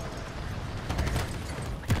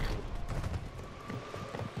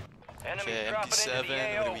 Okay,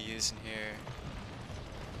 MP7. What are we using here?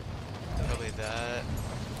 Probably that.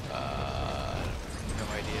 No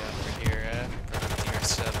idea. We're here, eh? Here,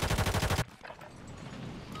 7.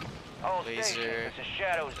 All Laser. stations, this is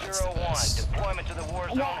Shadow That's the 01. best. Deployment to the war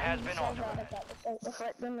zone has been authorized.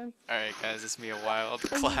 Alright, guys, this is me a wild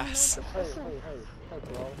class.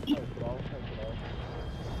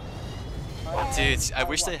 Dude, I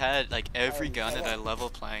wish they had like every gun at a level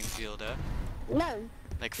playing field, eh? No.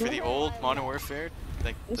 Like for the old Modern Warfare,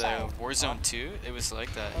 like the Warzone 2, it was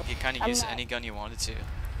like that. You kind of use any gun you wanted to.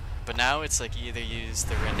 But now it's like you either use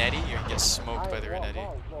the Renetti or you get smoked by the Renetti.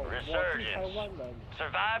 Resurgence.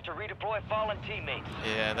 Survive to redeploy fallen teammates.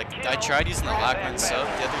 Yeah, like I tried using the Lackman sub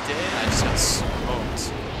the other day and I just got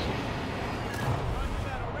smoked.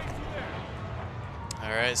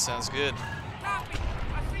 Alright, sounds good. Copy.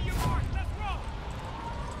 I see your mark. Let's roll.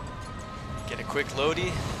 Get a quick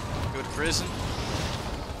loadie, go to prison.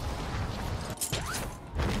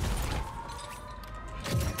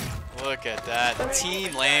 Look at that, the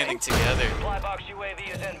team landing together. Supply box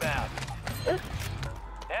UAV is inbound.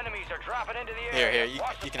 Enemies are dropping into the Here, area. here,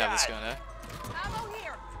 Watch you the can have this skies. gun, eh? Ammo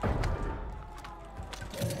here.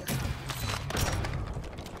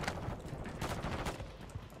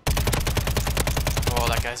 Oh,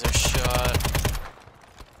 that guy's a shot.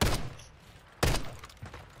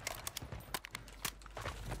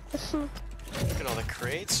 Look at all the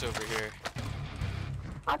crates over here.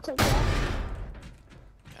 I'll take that.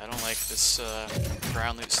 I don't like this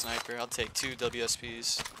brown loot sniper. I'll take 2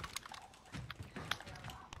 WSPs.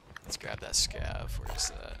 Let's grab that scav. Where is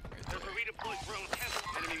that? Right there.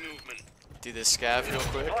 Do this scav real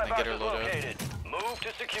quick Supply and box get her is load out. located. Move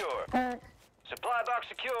to secure. Alright. Supply box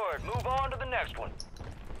secured. Move on to the next one.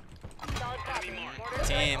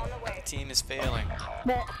 Team is failing.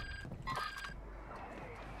 But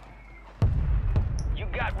You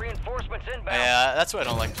got reinforcements inbound. Yeah, that's why I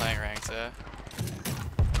don't like playing ranked. that's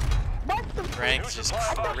the Ranked is just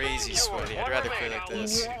crazy sweaty. I'd rather play like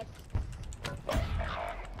this. yeah.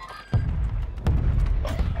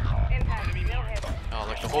 Oh,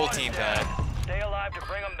 look, the whole team died. Stay alive to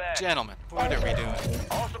bring them back. Gentlemen, what are we doing?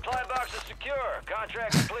 All supply boxes secure.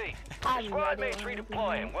 Contract complete. Squad mates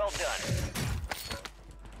redeploying. Well done.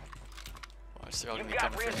 Watch, they're all You gonna be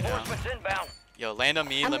got coming for me now. reinforcements inbound. Yo, land on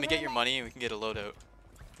me, let me get your money and we can get a loadout.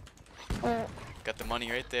 Alright. Got the money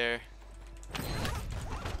right there.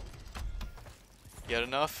 You got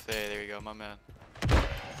enough? Hey, there you go, my man. Yeah,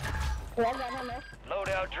 I got enough.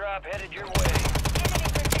 Loadout drop headed your way.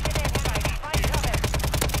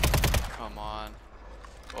 Come on.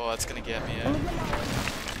 Oh, that's gonna get me, Let me eh? get my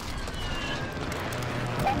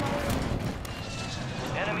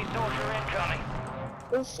Enemy soldier incoming.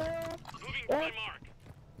 You sure? Yeah. Where are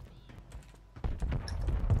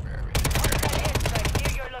we?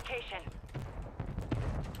 Near your location.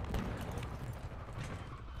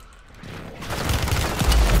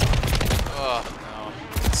 Oh, no.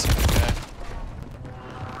 That's okay.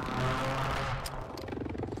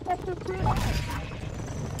 That's the two.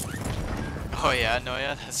 Oh, yeah, no,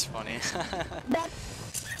 yeah, that's funny.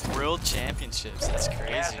 That's World Championships, that's Gas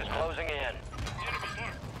crazy, is man. closing in.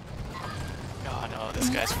 Oh, no, this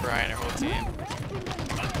guy's frying our whole team.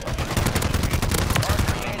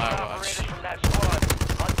 Remaining my watch. operators from that squad.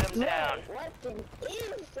 Hunt them down. what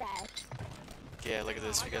is that? Yeah, look at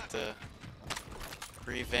this. We got the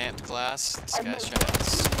revamped class. This guy's trying to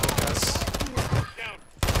smoke us. Good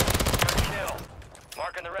kill.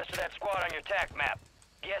 Marking the rest of that squad on your TAC map.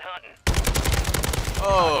 Get hunting.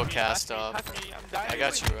 Oh, cast off. I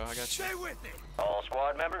got you, bro. I got you. Stay with it. All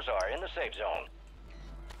squad members are in the safe zone.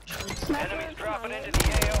 Enemies dropping into the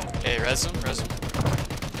AO. Hey, res him, res him.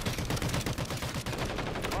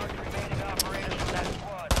 Marked remaining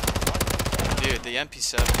Dude, the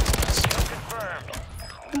MP7 is nice. Kill confirmed.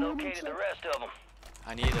 We located the rest of them.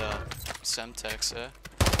 I need a Semtex, eh?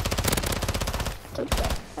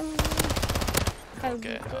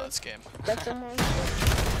 Okay, let's game. That's a nice.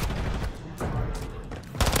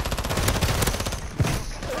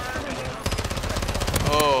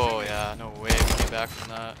 Oh, yeah, no way we get back from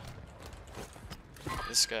that.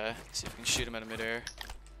 This guy, see if we can shoot him out of midair.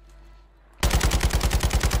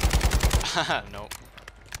 Nope.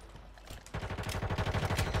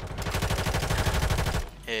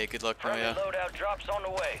 Hey, good luck, Friendly Maria. loadout drops on the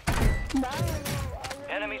way.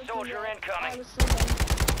 Enemy soldier incoming.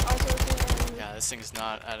 Yeah, this thing's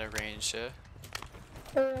not out of range, eh?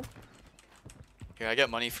 Here, I got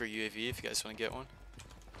money for UAV if you guys want to get one.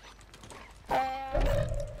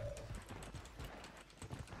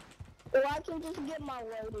 Well, I can just get my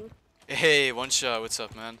loading. Hey, one shot, what's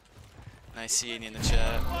up, man? Nice seeing you in the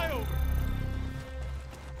chat.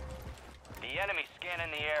 The enemy's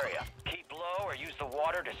scanning the area. Keep low or use the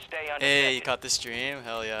water to stay undetected. Hey, you caught the stream?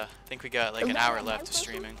 Hell yeah. I think we got like an hour left of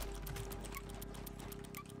streaming.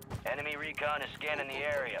 Enemy recon is scanning the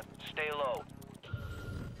area. Stay low.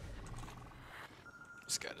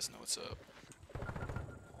 This guy doesn't know what's up.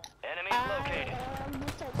 Enemies located.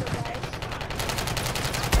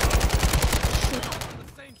 On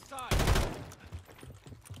the same side.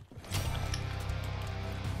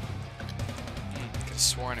 Could've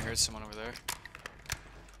sworn I heard someone over there.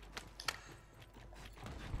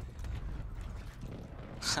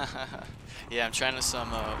 Yeah, I'm trying to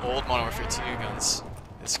some old Modern Warfare 2 guns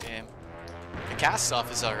this game. The cast off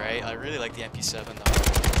is alright. I really like the MP7 though.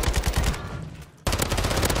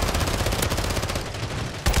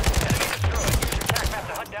 Enemy destroyed. Use your attack map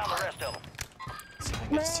to hunt down the rest of them. See if I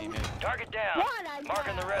can get his teammate. Target down.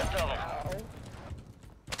 Marking the rest of them.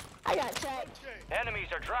 I got checked. Enemies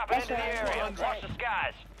are dropping into the area. Watch the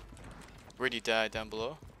skies. Where'd you die? Down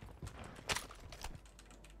below?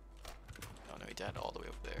 Oh no, he died all the way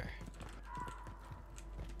over there.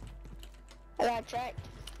 I got checked.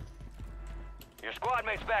 Your squad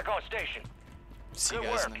mate's back on station. See you Good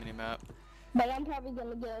guys on work. the minimap. But I'm probably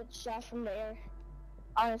gonna get shot from the air.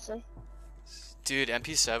 Honestly. Dude,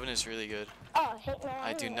 MP7 is really good. Oh, hit me.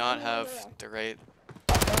 I do not have the right.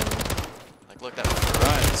 Like, look, that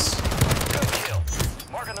runs. Good kill.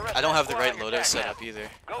 Marking the rest I don't of have that the squad right on your loadout attack set map. up either.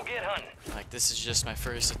 Go get hunting. Like, this is just my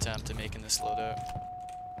first attempt at making this loadout.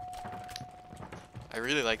 I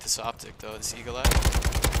really like this optic though, this eagle eye.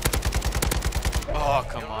 Oh,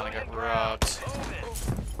 come on, I got robbed. See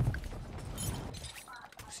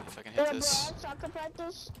if I can hit this. Soccer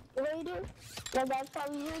practice later. Well, that's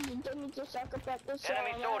probably you. You told me to soccer practice.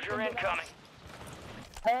 Enemy soldier incoming.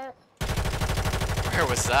 Where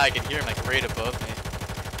was that? I can hear him like right above me.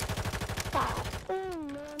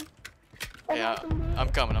 Yeah, I'm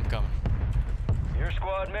coming, I'm coming. Your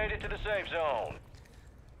squad made it to the safe zone.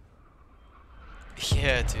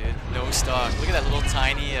 Yeah, dude, no stock. Look at that little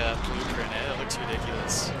tiny blueprint, eh? That looks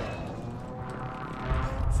ridiculous.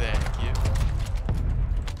 Thank you.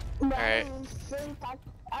 Alright.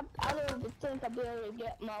 I don't even think I'll be able to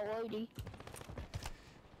get my loadie.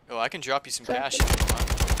 Oh, I can drop you some cash if you want.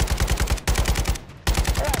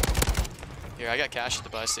 Here, I got cash at the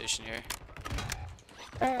buy station here.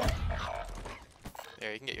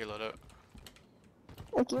 There, you can get your loadout.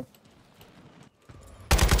 Thank you.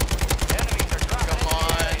 Enemies are dropping Come into the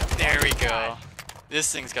on, area. there we Watch the go. skies.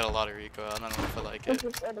 This thing's got a lot of recoil. I don't know if I like it.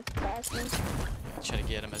 Try to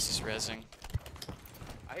get him as he's rezzing.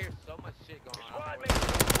 I hear so much shit going on. Squad mates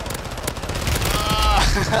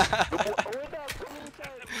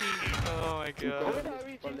Oh my god.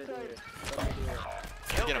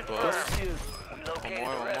 kill Get 'em both. confirmed. We located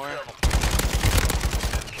more, the one rest more. of them.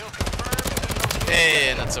 Kill confirmed. Hey,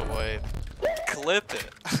 and that's a wipe. Clip it.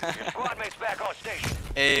 Your squad mate's back on station.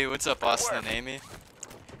 Hey, what's up, Austin and Amy?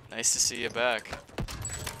 Nice to see you back.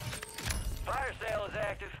 Fire sale is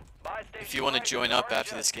active. Buy station If you want to prices join are up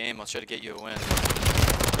after this adjusted. game, I'll try to get you a win.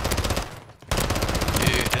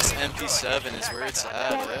 Dude, this MP7 is where it's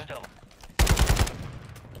at, eh?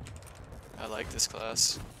 I like this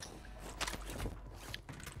class.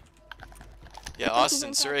 Yeah,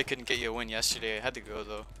 Austin, sorry I couldn't get you a win yesterday. I had to go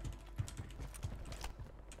though.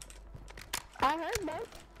 I heard that.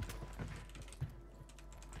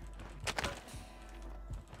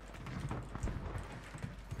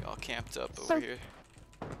 We all camped up over here.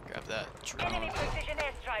 Grab that Enemy drone. precision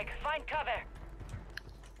airstrike. Find cover.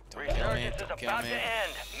 Don't kill me, Resurgence is don't kill about me. to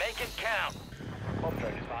end. Make it count.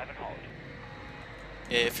 Objective 5 and hold.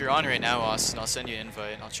 Yeah, if you're on right now, Austin, I'll send you an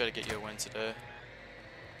invite and I'll try to get you a win today.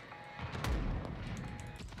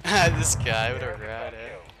 This guy, what a rat, eh?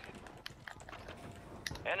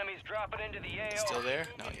 Enemies dropping into the AO. Still there?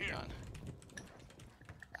 No, you're gone.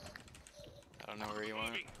 I don't know where you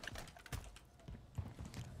went.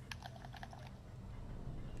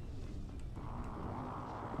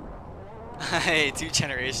 Hey, 2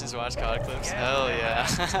 generations watch COD clips? Hell yeah.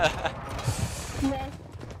 Yeah.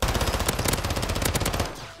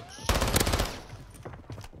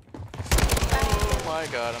 Oh my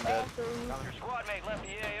god, I'm dead. Your squad mate left the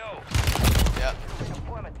AO. Yep.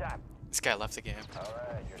 Deployment time. This guy left the game.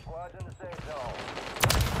 Alright, your squad's in the safe zone.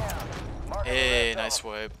 Down. Marking the Hey, red nice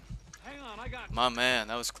zone. wipe. Hang on, I got My man,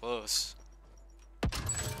 that was close.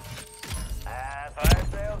 Fire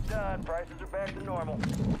sales done. Prices are back to normal.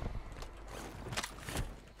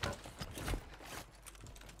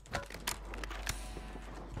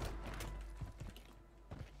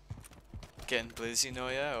 Getting blizzy, no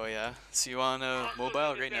yeah? Oh yeah. So you on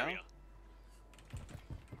mobile right now?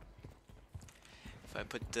 If I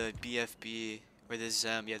put the BFB or the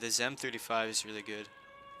ZEM, yeah, the ZEM 35 is really good.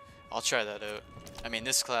 I'll try that out. I mean,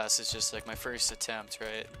 this class is just like my first attempt,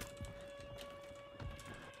 right?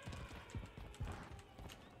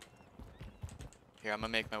 Here, I'm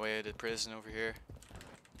gonna make my way to prison over here.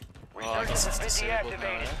 Oh, I guess it's disabled now,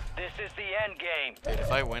 Deactivated. eh? This is the end game. Dude,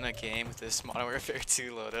 if I win a game with this Modern Warfare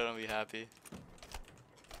 2 loadout, I'll be happy.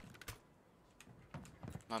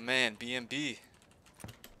 My man, BMB.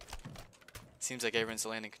 Seems like everyone's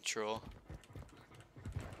landing control.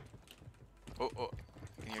 Oh, oh.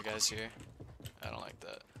 I can hear guys here. I don't like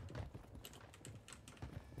that.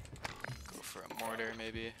 Go for a mortar,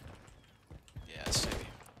 maybe. Yeah, let's maybe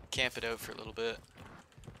camp it out for a little bit.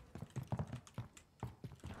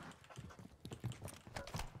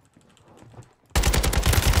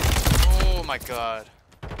 Oh my god.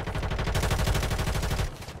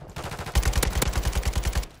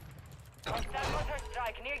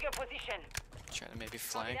 Trying to maybe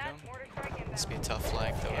flank him. This be a tough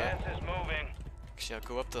flank though. Gas is moving. Actually, I'll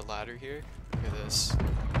go up the ladder here. Look at this.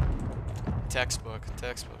 Textbook,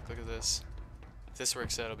 textbook. Look at this. If this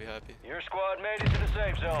works out, I'll be happy. Your squad made it to the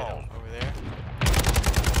safe Hit zone. him over there.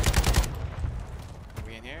 Are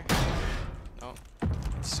we in here? No.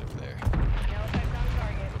 It's over there.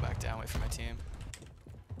 Go back down, wait for my team.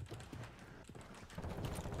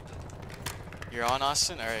 You're on,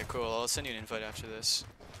 Austin? Alright, cool. I'll send you an invite after this.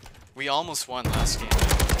 We almost won last game.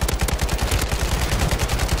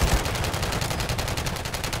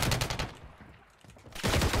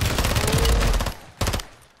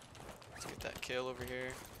 Let's get that kill over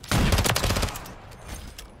here.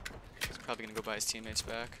 He's probably gonna go buy his teammates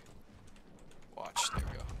back. Watch, there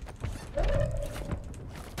we go.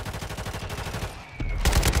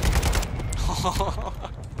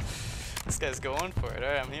 This guy's going for it.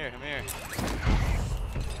 Alright, I'm here, I'm here.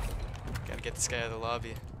 Gotta get this guy out of the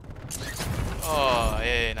lobby. Oh,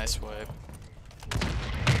 hey, nice wipe.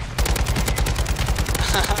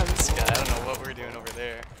 This guy, I don't know what we're doing over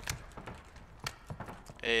there.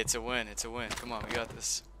 Hey, it's a win, it's a win. Come on, we got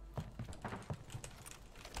this.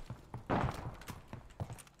 You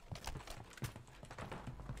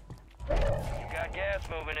got gas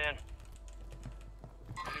moving in.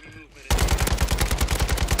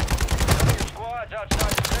 Your squad's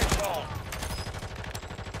outside the safe zone.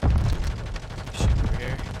 Shoot over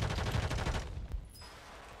here.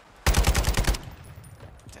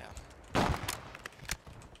 Damn.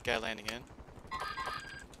 Guy landing in.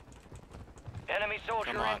 Enemy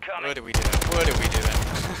soldier Come on. incoming. What are we doing? What are we doing?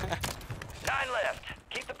 9 left.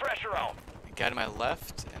 Keep the pressure on. Guy to my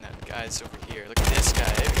left, and then guys over here. Look at this guy.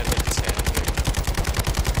 Hey, we gotta get this guy in here.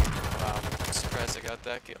 Wow, I'm surprised I got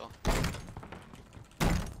that kill.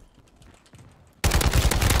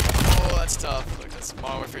 Oh, that's tough. Look, that's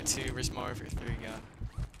Modern Warfare 2 versus Modern Warfare 3 gun.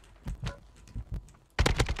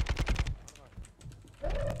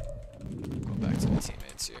 Go back to my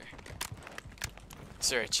teammates here.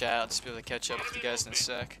 Sorry, chat. I'll just be able to catch up with you guys in a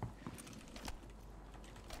sec.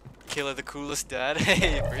 Killer the coolest dad?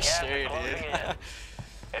 Hey, for Gas is sure, closing dude. in.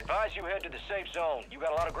 Advise you head to the safe zone. You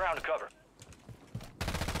got a lot of ground to cover.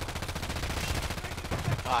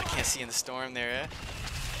 Oh, I can't see in the storm there, eh?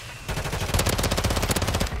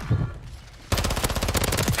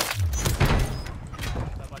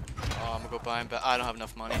 Oh, I'm gonna go buy him, but I don't have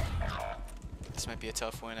enough money. This might be a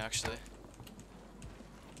tough win, actually.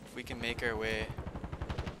 If we can make our way.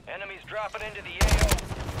 Enemies dropping into the AO.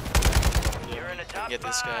 You're in the top Get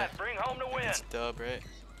this guy. 5. Bring home the win. It's a dub, right?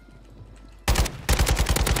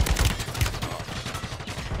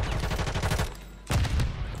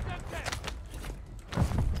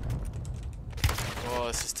 Oh,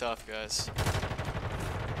 this is tough, guys.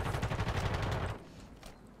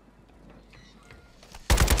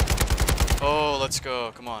 Oh, let's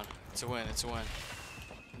go. Come on. It's a win. It's a win.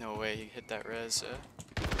 No way he hit that res,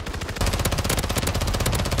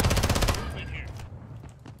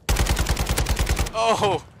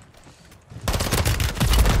 Oh!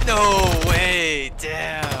 No way!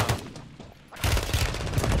 Damn!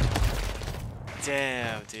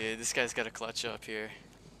 Damn, dude. This guy's got a clutch up here.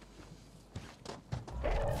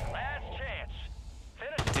 Last chance.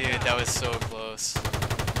 Finish. Dude, that was so close.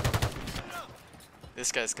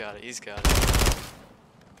 This guy's got it. He's got it.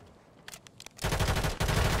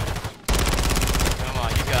 Come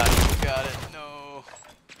on, you got it. You got it. No.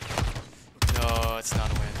 No, it's not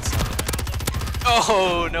a win. It's not a win.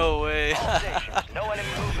 Oh, no way. All stations, no enemy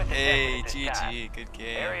movement Hey, detected this time. GG. Good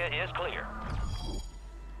game. Area is clear.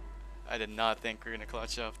 I did not think we were going to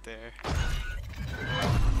clutch up there.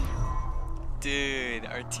 Dude,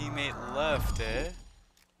 our teammate left, eh?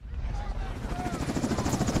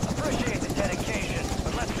 Appreciate the dedication,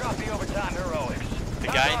 but let's drop the overtime heroics. The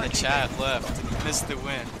guy in the chat left. He missed the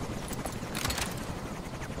win.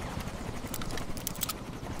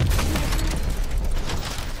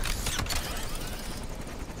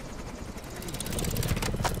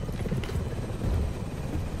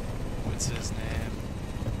 What's his name?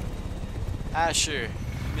 Asher.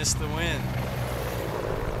 You missed the win.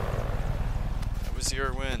 That was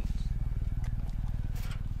your win.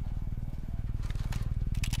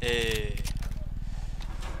 Hey.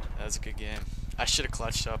 That was a good game. I should have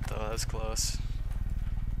clutched up though, that was close.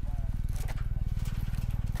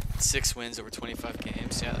 6 wins over 25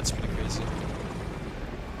 games, yeah, that's pretty crazy.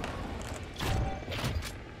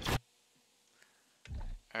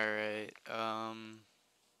 Alright,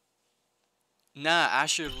 nah,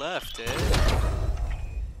 Asher left, eh?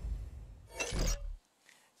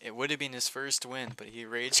 It would have been his first win, but he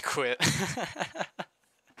rage quit.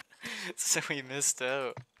 So he missed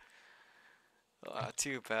out. Oh,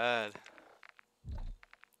 too bad.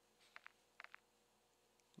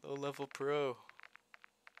 Low level pro.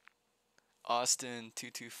 Austin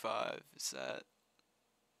 225 is that?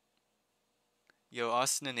 Yo,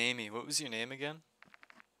 Austin and Amy, what was your name again?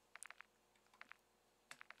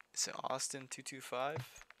 Is it Austin 225?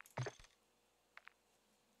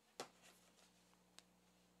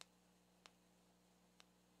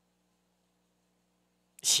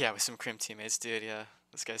 Yeah, with some crim teammates, dude, yeah.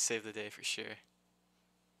 This guy saved the day for sure.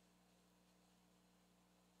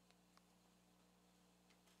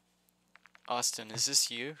 Austin, is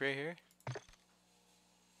this you right here?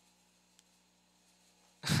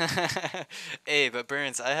 Hey, but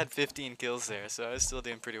Burns, I had 15 kills there, so I was still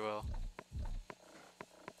doing pretty well.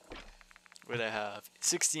 What'd I have?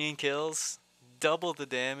 16 kills, double the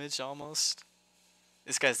damage almost.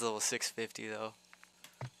 This guy's level 650 though.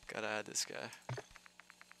 Gotta add this guy.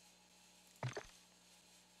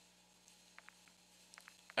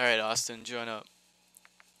 Alright, Austin, join up.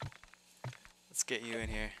 Let's get you in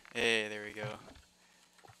here. Hey, there we go.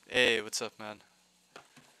 Hey, what's up, man?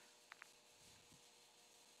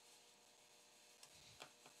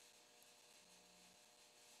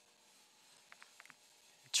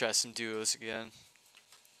 Try some duos again.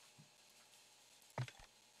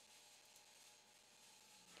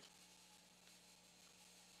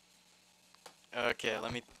 Okay,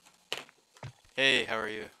 let me... Hey, how are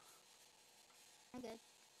you? I'm good.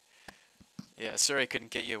 Yeah, sorry I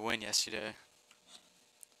couldn't get you a win yesterday.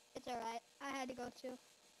 It's alright. I had to go too.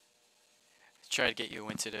 Tried to get you a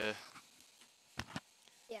win today.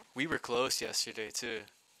 Yeah. We were close yesterday too.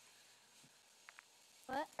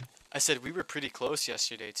 What? I said we were pretty close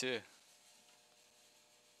yesterday too.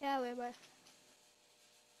 Yeah, we were.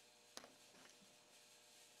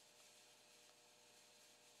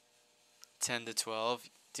 $10 to $12.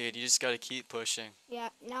 Dude, you just gotta keep pushing. Yeah,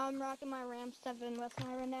 now I'm rocking my Ram 7 with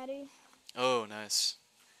my Renetti. Oh, nice.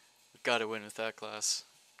 Gotta win with that class.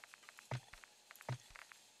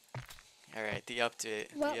 Alright, the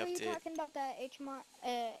update. What the were you update. talking about, that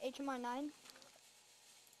HMR 9?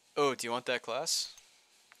 Oh, do you want that class?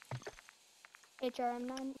 HRM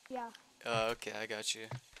 9? Yeah. Okay, I got you.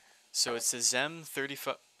 So it's the Zem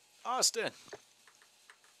 35. Austin!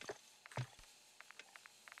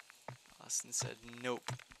 Austin said, nope.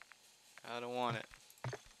 I don't want it.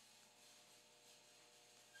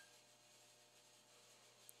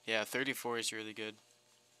 Yeah, 34 is really good.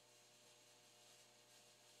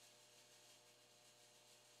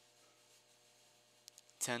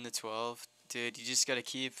 $10 to $12. Dude, you just gotta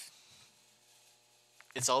keep...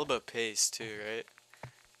 It's all about pace too, right?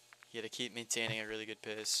 You gotta keep maintaining a really good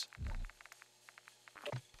pace.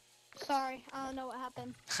 Sorry, I don't know what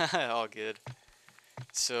happened. All good.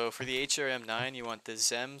 So for the HRM9, you want the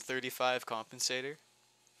Zem 35 compensator.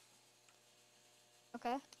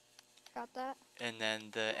 Okay. Got that. and then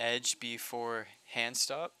the Edge B4 hand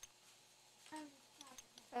stop,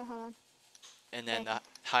 Hold on. and then Okay. the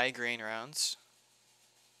high grain rounds.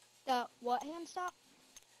 The what hand stop?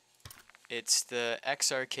 It's the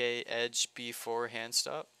XRK Edge B4 hand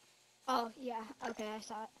stop, Oh yeah. Okay, I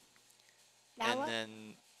saw it. Now and what?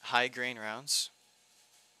 then high grain rounds,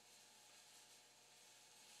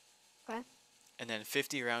 Okay. and then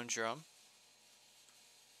 50 round drum,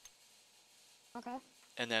 Okay.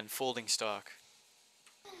 and then folding stock.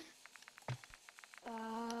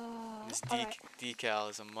 This alright. decal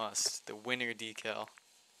is a must. The winner decal.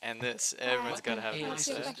 And this, everyone's Alright. gotta have AI Let's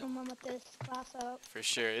this, see if I eh? can run with this class up. For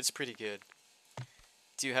sure, it's pretty good.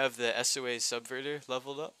 Do you have the SOA subverter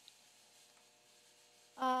leveled up?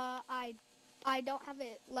 I don't have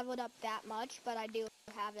it leveled up that much, but I do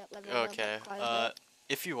have it leveled Okay. up quite a bit.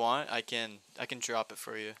 If you want, I can drop it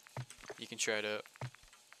for you. You can try it out.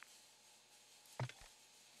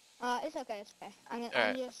 It's okay, it's okay. I'm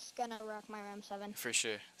Alright. just gonna rock my RAM 7. For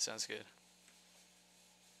sure. Sounds good.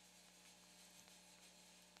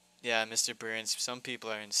 Yeah, Mr. Burns, some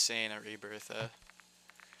people are insane at Rebirth.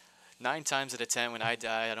 9 times out of 10 when I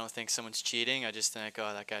die, I don't think someone's cheating. I just think,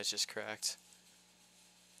 oh, that guy's just cracked.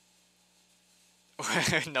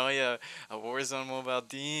 No, yeah, a Warzone mobile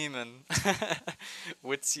demon.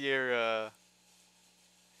 What's your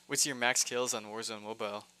max kills on Warzone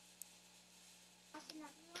mobile?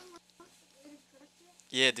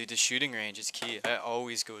 Yeah, dude, the shooting range is key. I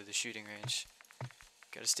always go to the shooting range.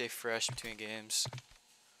 Gotta stay fresh between games.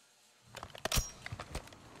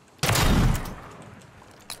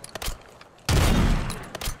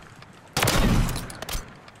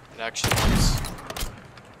 It actually helps.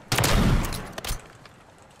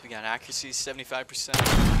 We got accuracy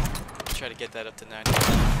 75%. Try to get that up to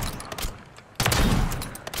 90%.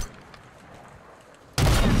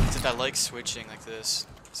 Except I like switching like this,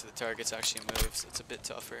 so the targets actually moves. It's a bit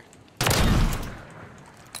tougher.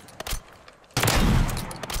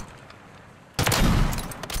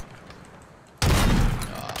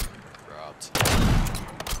 Robbed.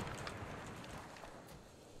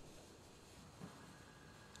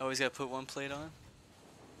 Always gotta put one plate on?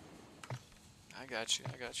 I got you.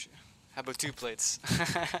 How about 2 plates?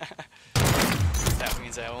 That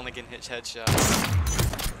means I only can hit headshots.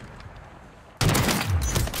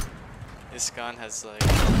 This gun has like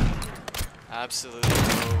absolutely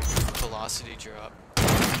no velocity drop.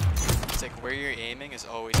 It's like where you're aiming is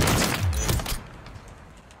always what's gonna hit.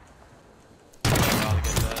 I'll probably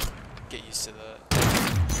get that. Get used to that.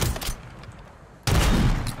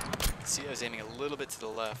 See, I was aiming a little bit to the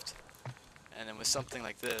left, and then with something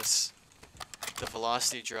like this, the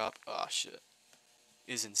velocity drop, oh shit,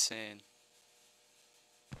 is insane.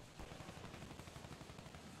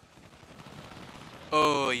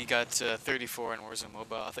 Oh, you got 34 in Warzone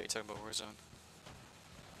Mobile. I thought you were talking about Warzone.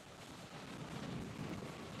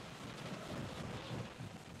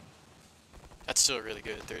 That's still really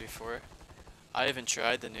good, 34. I haven't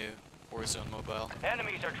tried the new Warzone Mobile.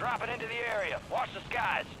 Enemies are dropping into the area. Watch the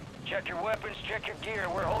skies. Check your weapons, check your gear.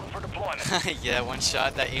 We're holding for deployment. Yeah, one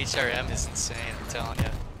shot. That HRM is insane, I'm telling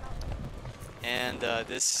you. And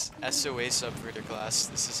this SOA subverter class,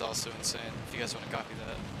 this is also insane. If you guys want to copy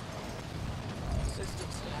that. System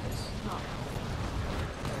status not.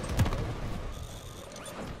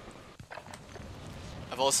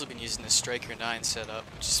 I've also been using the Striker 9 setup,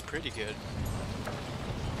 which is pretty good.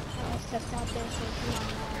 That's not there, so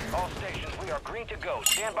it's not, All stations, we are green to go.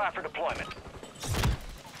 Stand by for deployment.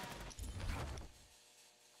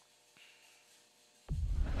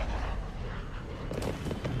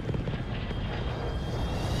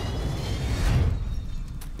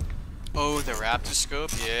 Oh, the Raptor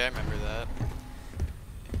scope? Yeah, I remember that.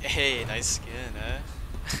 Hey, nice skin, eh?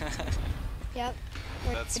 Yep.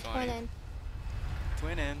 That's it's funny. twinning.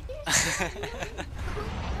 Twinning.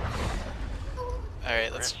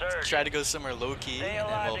 Alright, let's try to go somewhere low key, and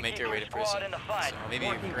then we'll make our way to prison. So maybe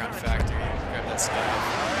around factory, grab that stuff.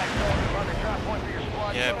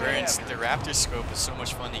 Yeah, Burns, the Raptor scope is so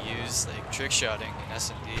much fun to use, like trick shotting in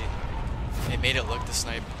S&D. It made it look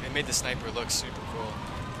it made the sniper look super cool.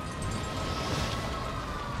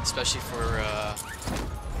 Especially for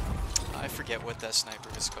I forget what that sniper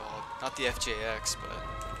was called. Not the FJX, but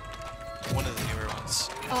one of the newer ones.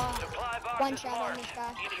 One shot on this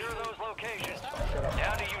guy. Secure those locations.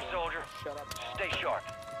 Down to you, soldier. Stay sharp.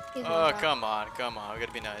 He's Oh, one shot. come on, we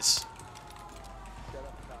gotta be nice.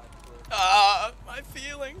 My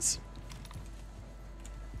feelings.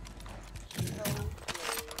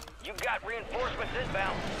 You've got reinforcements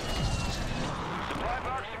inbound. Supply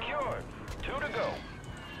box secured. 2 to go.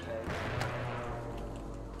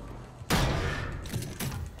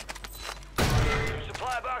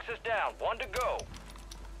 found. One to go.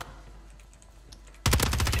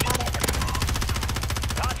 Got it.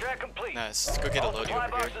 Contract complete. Nice. Let's go get a All loadie supply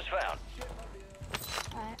over here. boxes found.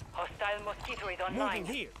 Alright. Hostile mosquito is online.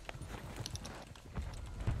 Moving here.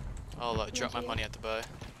 I'll drop my money at the buy.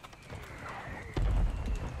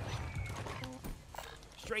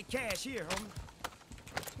 Straight cash here, homie.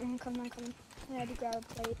 I'm coming. I had to grab a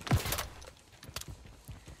plate.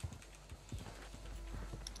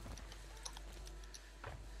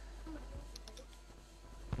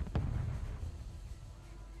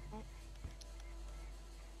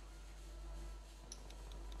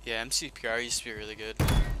 Yeah, MCPR used to be really good.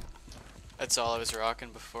 That's all I was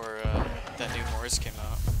rocking before that new Moors came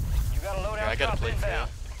out. You got a loadout Here, I got a drop plate for inbound.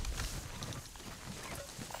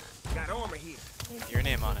 you. Got armor here. Your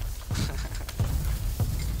name on it.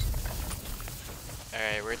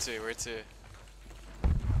 Alright, where to?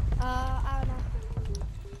 I don't know.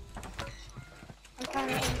 I'm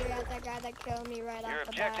kind of angry at that guy that killed me right Your off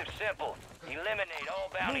the bat. objective's simple. Eliminate all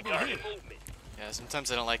bounty Moving here. targets. Yeah,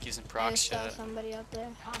 sometimes I don't like using And procs saw shit. somebody up there.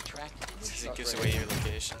 Because it gives away your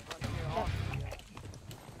location. Look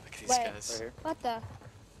at these Wait. guys. Right here. What the? You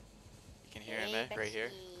can hear him, eh? Right here.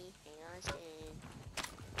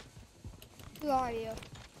 Who are you?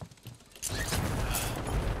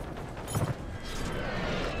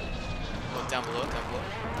 Oh, down below.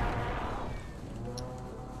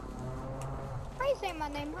 Why are you saying my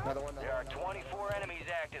name, huh? Another one. There are 24 enemies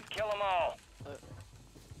active. Kill them all.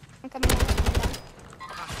 I'm coming down.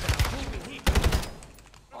 Moving here.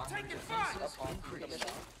 I'm taking fire.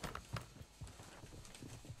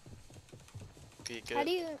 Be How do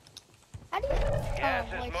good. you? Gas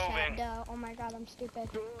oh, is voice moving. chat, duh. Oh my god, I'm stupid.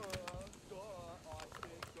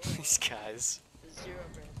 These guys.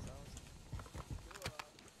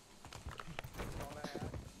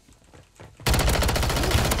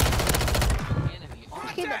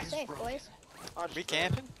 Just keep it safe, boys. Are we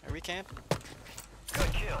camping? Good kill.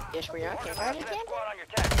 Yes, we are. Rest of Are we that camping? squad on your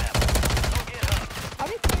tac map. Go get 'em. Are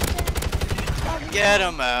we camping? Are we Get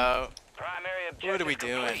him out. Primary objective What are we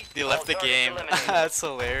doing? complete. They left All the targets game. eliminated. That's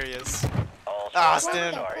hilarious. All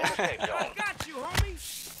Austin. survivors are in the safe zone. I got you, homie.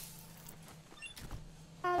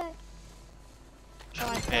 How did- Oh,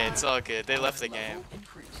 I Hey, forgot. it's all good. They left the game.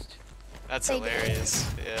 That's They did. hilarious.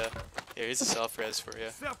 Yeah. Here's a self-res for you.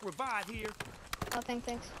 Self-revive here. Oh, thanks.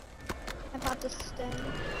 I popped this stem.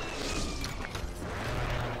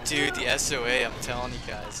 Dude, the SOA, I'm telling you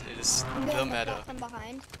guys, it is I'm the getting the meta. shot from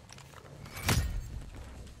behind.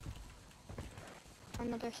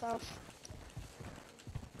 Another self.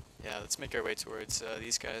 Yeah, let's make our way towards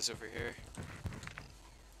these guys over here.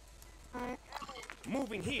 Alright.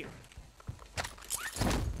 Moving here.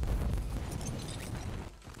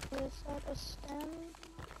 Is that a stem?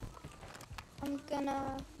 I'm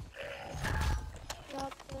gonna...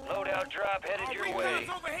 drop the... Loadout drop headed your way. Guns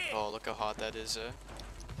overhead. Oh, look how hot that is. Alright,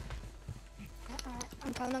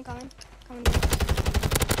 I'm coming. Coming down.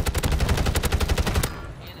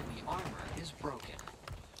 Enemy armor is broken.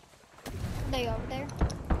 They over there.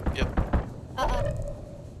 Yep.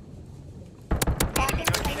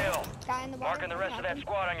 Good kill. Guy in the water. Marking the rest of that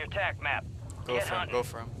squad on your tac map. Go Get for him. hunting. Go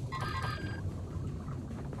for him.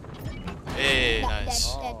 Hey,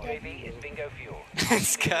 nice. Dead. UAV is bingo fuel.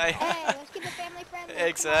 This guy. Hey, let's keep it family friendly.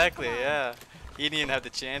 Exactly, Come on. yeah. He didn't even have the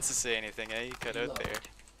chance to say anything, eh? He cut out there.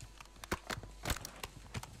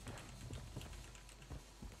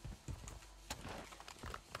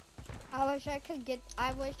 I wish I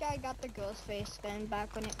got the ghost face spin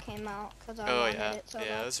back when it came out, cause I Oh wanted yeah, it so yeah,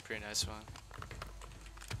 that bad. was a pretty nice one.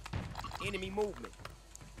 Enemy movement.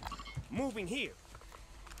 Moving here.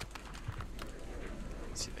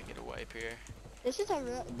 Let's see if I can get a wipe here. This is a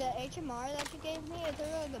real, the HMR that you gave me is a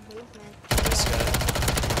really good movement. This guy.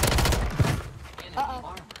 Enemy Uh-oh.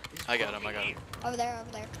 armor is I got him. Over there.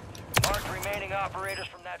 Mark remaining operators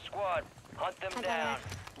from that squad. Hunt them I got down. it.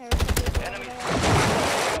 There's some people over Enemies.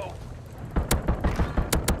 there. Go.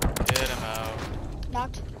 Get him out.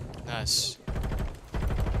 Knocked. Nice.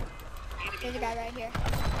 There's a guy right here.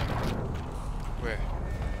 Where?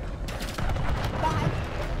 Behind.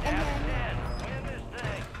 And Down then, 10. Win this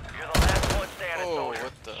thing. You're the last one standing, Oh, soldier.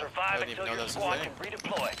 what the- I Survive didn't even until know your that was a squad thing. can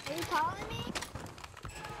redeploy. are you calling me?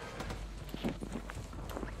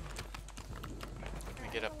 Let me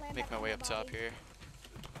get up, make my way up top here.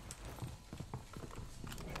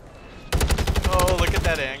 Oh, look at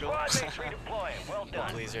that angle. Squad mates redeploying. Well done.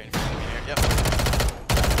 Please, right in front of me here. Yep.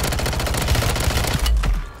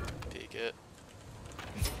 Peek it.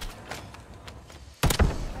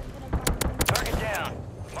 Target down.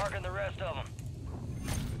 Marking the rest of them.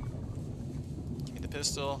 Give me the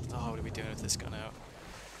pistol. Oh, what are we doing with this gun out?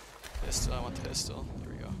 Pistol, I want the pistol. There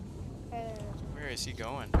we go. Where is he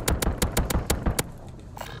going?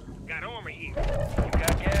 Got armor here. You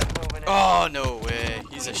got gas moving in. Oh, no way.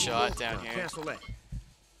 He's a shot down here. Cancel that.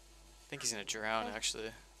 I think he's gonna drown,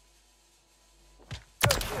 actually.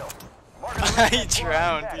 Good kill. Marking the rest He of that squad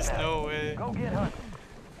drowned. back There's now. no way. Go get hunting.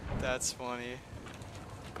 That's funny.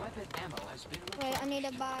 Weapon ammo has been Wait, I need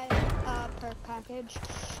to buy a perk package.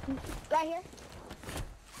 Right here.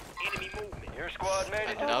 Enemy movement. Your squad made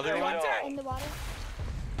it to Another the one? safe zone. In the water.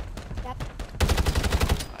 Yep.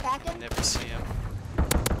 I Kraken. never see him.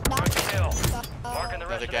 Knock. Good kill. Marking the Another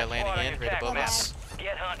rest of guy that landing squad on in your right attack above map. us.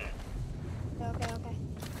 Get hunting. Okay.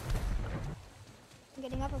 I'm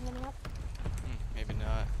getting up. Maybe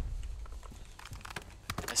not.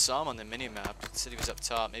 I saw him on the mini map. It said he was up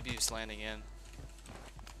top. Maybe he was landing in.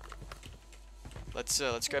 Let's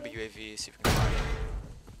grab a UAV. See if we can find him.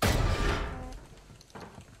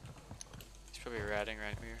 He's probably ratting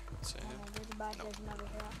right here. So,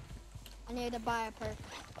 I need to buy a perk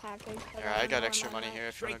package. Alright, I got extra money here.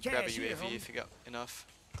 If you want to grab a Straight cash UAV, here, if you got enough.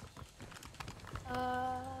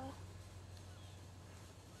 I'll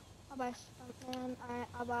buy something. Alright,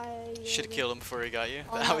 I'll buy a Should have UAV. killed him before he got you.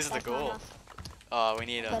 Oh, That no, was the that's not goal. enough. Oh, we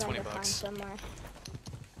need But I 20 need to find bucks. somewhere.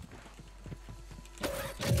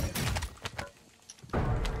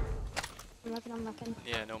 I'm looking.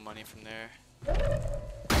 Yeah, no money from there.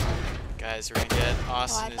 Guys, we're gonna get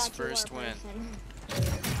Austin his first win.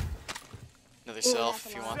 Another self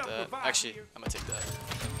if you want that. Actually, I'm gonna take that.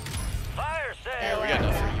 Fire sale. Yeah, we got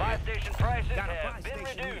enough for you. Buy station prices Got a have buy been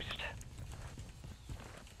station here. reduced.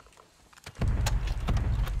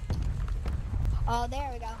 Oh, there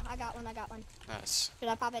we go. I got one. Nice. Should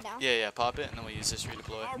I pop it down? Yeah, pop it, and then we'll use this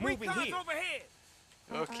redeploy. Our recon's overhead.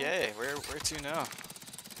 Okay, where to now?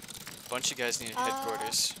 Bunch of guys need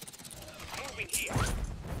headquarters. Moving here.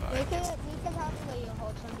 We could probably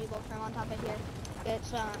hold some people from on top of here.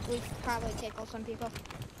 It's we could probably tickle some people.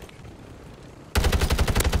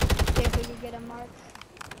 See if we could get a mark.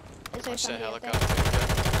 Is there Watch that somebody up there?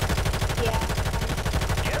 helicopter. Yeah.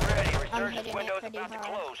 Get ready. I'm Resurgence hitting it window's pretty about to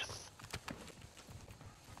hard. close.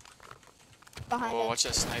 Behind Oh, us. watch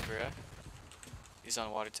that sniper, eh? He's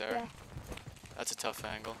on water tower. Yeah. That's a tough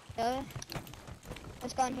angle. Really?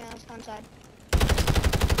 Let's go in here. Let's go inside.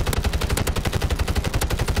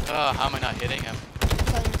 Oh, how am I not hitting him?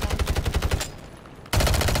 Let's go inside.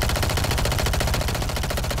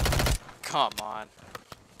 Come on.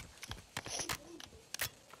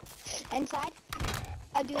 Inside.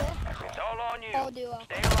 A duo. It's all on you. Oh, duo.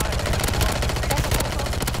 Stay alive.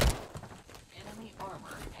 enemy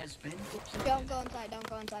armor has been depleted. Don't go inside. Don't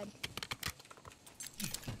go inside.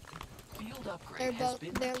 Field upgrade They're has both.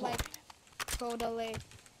 been They're deployed. like totally.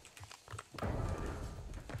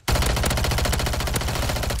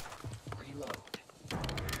 Reload.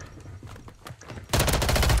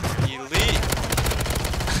 Elite!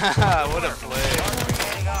 What a play.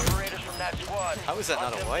 Remaining operators from that squad. How is that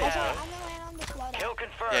not a white, Okay, bro? I'm gonna land on this loadout. Kill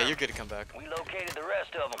confirmed. Yeah, you're good to come back. We located the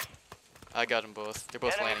rest of them. I got them both. They're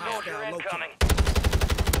both Enemy landing in. soldier incoming.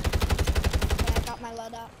 Okay, I got my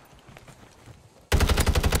loadout.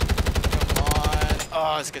 Come on.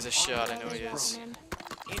 Oh, this guy's a shot. I know he is.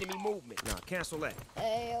 Enemy movement. Nah, cancel that.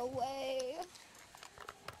 Stay away.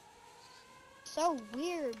 So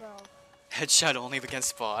weird, bro. Headshot only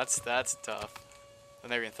against bots. That's tough. I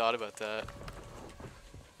never even thought about that.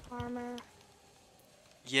 Armor.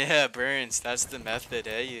 Yeah, Burns. That's the method,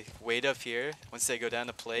 eh? You wait up here. Once they go down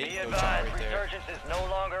the plate, Be go jump advised, right there. resurgence is no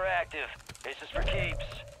longer active. This is for keeps.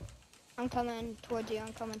 I'm coming towards you.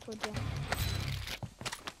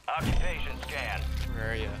 Occupation scan.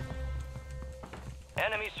 Where are you?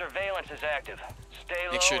 Enemy surveillance is active. Stay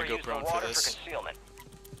low Make sure to or go use the prone for water this. concealment.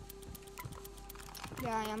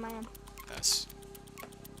 Yeah, I am. Nice.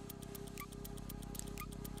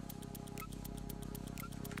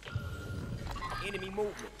 Enemy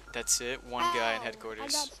movement. That's it. One guy in Ow, headquarters. I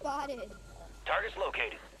got spotted. Target's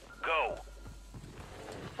located. Go.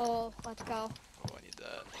 Oh, let's go. Oh, I need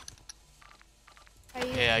that. Are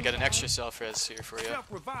you Yeah, I got an inside? extra self-res here for you.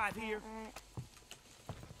 Self-revive here. Alright.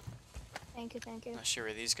 Thank you. Not sure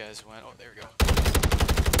where these guys went. Oh, there we go.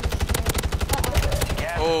 Uh-oh.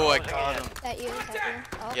 Gas Oh, I closing got in. him. That you?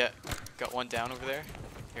 Oh. Yeah, got one down over there.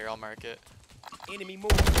 Here, I'll mark it. Enemy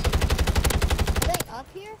movement. Are they up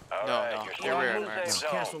here? All No, right, no, you're they're still where in it the marks. safe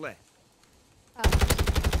Cancel zone. that.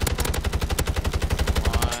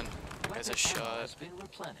 Come on. There's a Weapon ammo shot. has been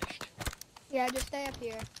replenished. Yeah, just stay up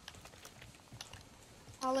here.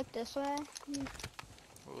 I'll look this way. Ooh,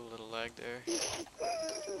 a little lag there.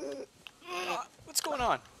 What's going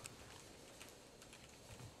on?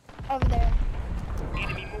 Over there.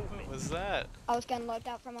 Enemy movement. What's that? I was getting looked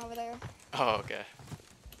out from over there. Oh, okay.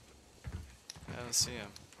 don't see him.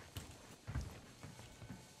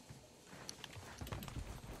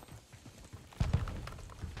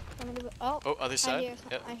 Oh, Oh, other I side. hear,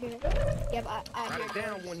 Yep. I hear it. Yep, I Got hear it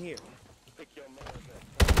down it. one here. Pick your man up.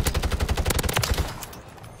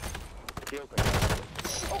 Kill him.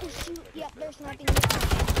 Oh shoot! Yep, there's nothing.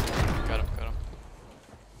 Got him. Got him.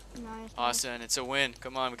 Nice. Austin, it's a win.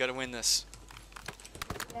 Come on, we gotta win this.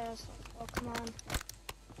 Yes. Oh, come on.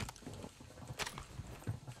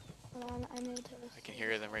 Hold on, I need to. I can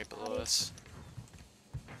hear them right below us.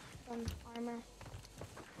 Some armor.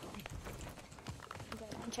 Okay,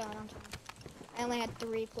 I'm chilling. I only had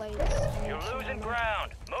 3 plates. I need You're some losing armor.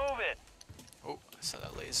 ground. Move it. Oh, I saw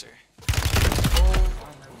that laser.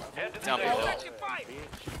 Head to the Down safe below. zone.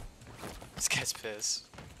 This guy's pissed.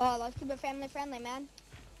 Oh, let's keep it family friendly, man.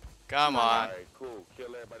 Come on. Alright, cool.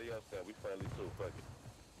 Kill everybody else then. We friendly too. Fuck it.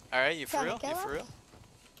 Alright, you for Trying to real? kill You for us?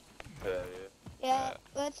 real? Hell yeah. Yeah,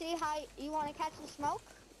 let's see how you want to catch the smoke.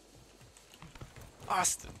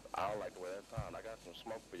 Austin. I don't like the way that sound. I got some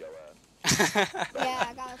smoke for your ass. Yeah,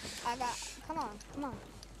 I got. Come on.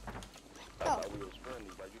 I thought we was friendly,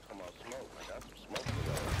 but you talking about smoke. I got some smoke for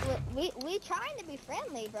your ass. We trying to be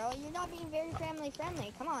friendly, bro. You're not being very friendly.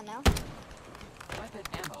 Come on now. Weapon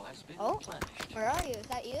ammo has been Oh. replenished. Where are you? Is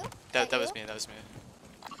that you? That you? was me. That was me.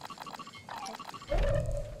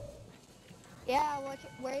 Yeah.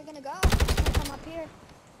 Where are you gonna go? Come up here.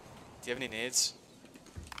 Do you have any nades?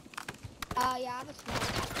 Yeah, I have a smoke.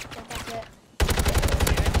 But that's it.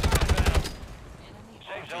 Enemy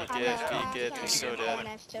Safe zone. Be good, be good. You're so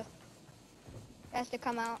dead. Has to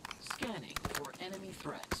come out. scanning for enemy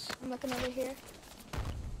threats. I'm looking over here.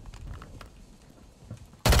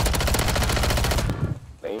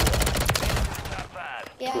 They ain't Top 5.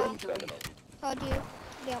 Yeah. Deleted. Told you.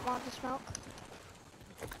 Didn't want the smoke.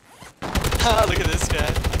 Look at this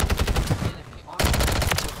guy. Enemy armor.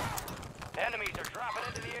 Enemies are dropping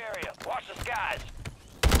into the area. Watch the skies.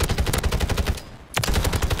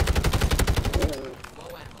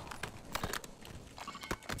 Low ammo.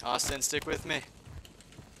 Austin, stick with me.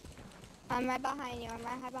 I'm right behind you.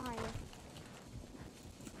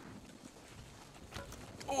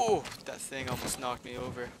 Oh, that thing almost knocked me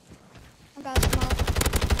over. I got smoke.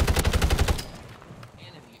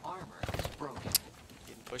 Enemy armor is broken.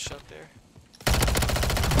 Getting pushed up there.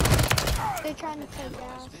 They're trying to take Ammo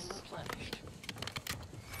has gas. been replenished.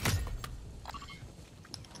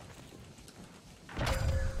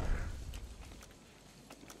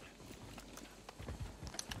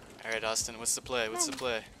 Alright, Austin, what's the play? What's the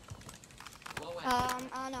play? Low ammo.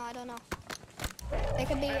 I don't know. They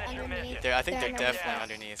could be Finish your underneath. mission. I think they're underneath. definitely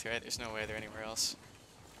underneath, right? There's no way they're anywhere else.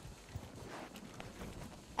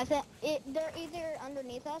 I think they're either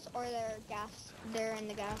underneath us or they're in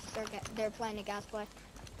the gas. They're playing a gas play.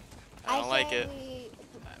 I don't like say it.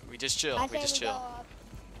 We just chill. I We say just go chill. up.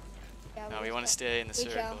 Yeah, No, we just want to go. stay in the We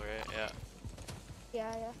chill. circle, right? Yeah.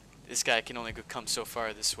 Yeah. This guy can only come so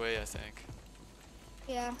far this way, I think.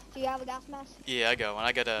 Yeah. Do you have a gas mask? Yeah, I got one.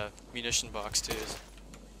 I got a munition box too.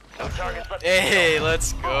 No targets left. Hey,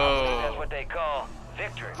 let's That's go. what they call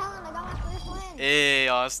victory. Colin, I got my first win. Hey,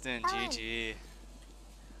 Austin, Hi. GG.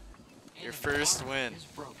 Your Enemy first armor win. is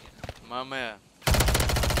broken. My man.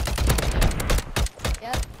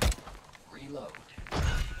 Yep. Reload.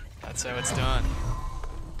 That's how it's done.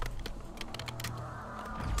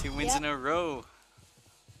 2 wins Yep. in a row.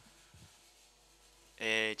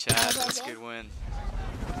 Hey, Chad, How's that that's a going? good win.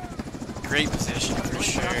 Great position for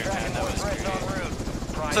sure, man. That was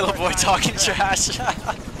great. Little boy talking trash.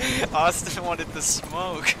 Austin wanted the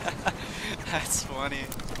smoke. That's funny.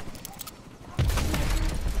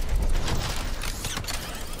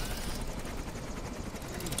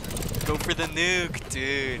 Go for the nuke,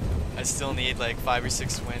 dude. I still need like 5 or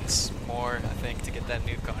 6 wins more, I think, to get that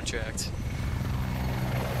nuke contract.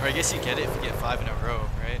 Or I guess you get it if you get 5 in a row,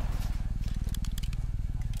 right?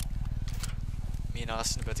 Me and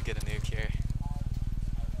Austin about to get a nuke here.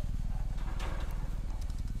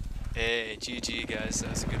 Hey, GG guys, that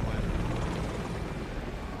was a good win.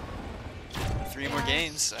 3 more Nice.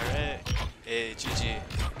 games, alright. Hey, GG.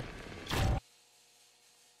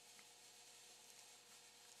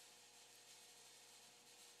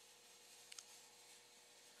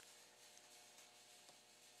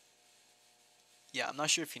 Yeah, I'm not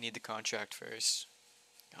sure if you need the contract first.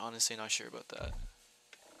 Honestly, not sure about that.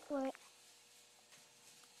 Wait.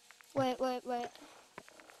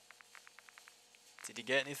 Did you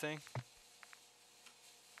get anything?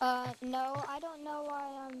 No, I don't know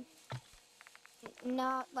why I'm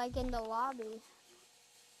not like in the lobby.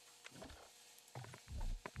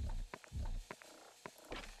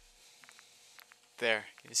 There.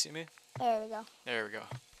 Can you see me? There we go. There we go.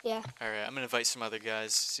 Yeah. Alright, I'm gonna invite some other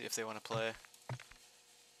guys, see if they want to play.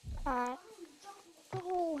 Alright.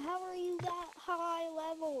 Oh, how are you that high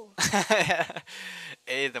level?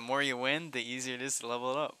 Hey, the more you win, the easier it is to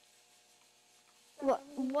level it up. What,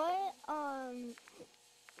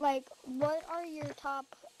 like, what are your top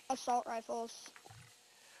assault rifles?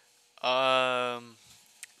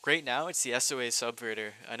 Right now it's the SOA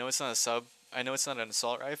Subverter. I know it's not a sub. I know it's not an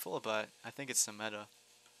assault rifle, but I think it's the meta.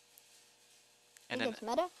 You think it's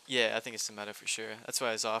meta? Yeah, I think it's the meta for sure. That's why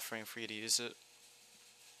I was offering for you to use it.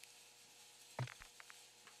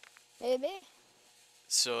 Maybe.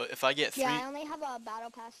 So if I get 3, Yeah, I only have a battle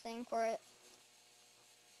pass thing for it.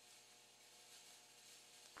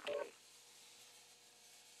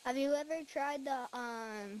 Have you ever tried the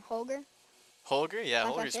Holger? Holger, yeah, 5.6?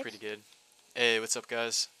 Holger's pretty good. Hey, what's up,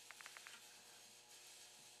 guys?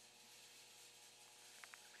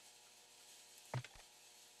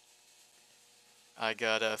 I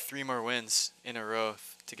got 3 more wins in a row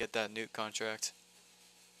to get that nuke contract.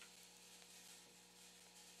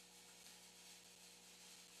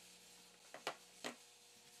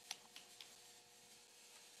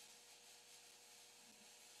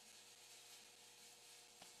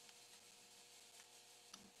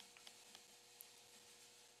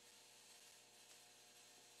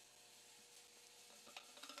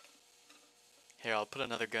 Here, I'll put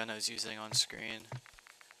another gun I was using on screen.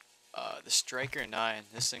 The Striker 9.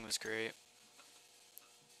 This thing was great.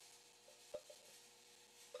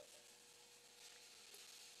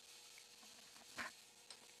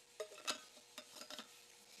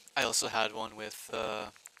 I also had one with,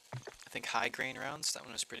 I think high grain rounds. That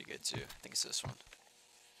one was pretty good too. I think it's this one.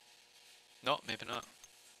 No, maybe not.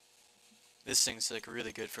 This thing's like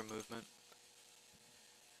really good for movement.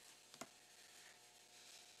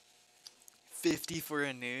 50 for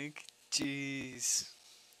a nuke? Jeez.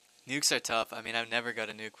 Nukes are tough. I mean, I've never got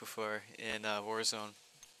a nuke before in Warzone.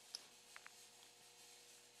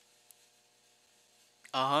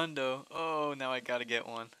 A hundo. Oh, now I gotta get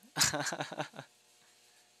one. Actually.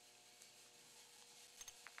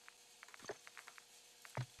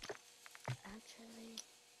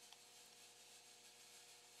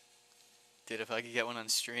 Dude, if I could get one on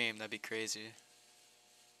stream, that'd be crazy.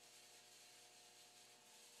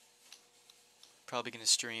 Probably gonna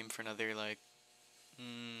stream for another like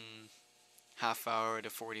half hour to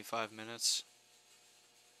 45 minutes.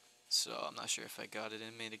 So I'm not sure if I got it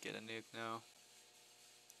in me to get a nuke now.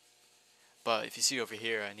 But if you see over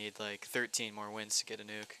here, I need like 13 more wins to get a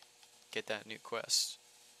nuke. Get that nuke quest.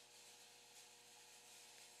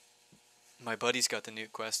 My buddy's got the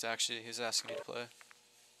nuke quest actually. He was asking me to play.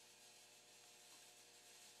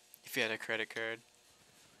 If he had a credit card.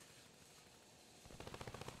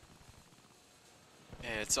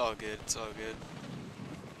 Yeah, it's all good. It's all good.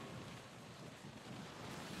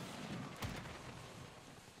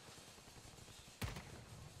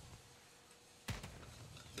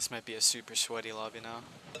 This might be a super sweaty lobby now.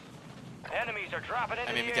 Enemies are dropping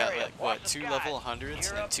into I mean, we the got area. like, Watch what, the 2 skies. level 100s Gear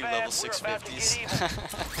and up 2 fast. level We're about to get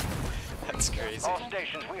 650s? That's crazy. All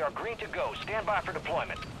stations, we are green to go. Stand by for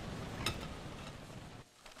deployment.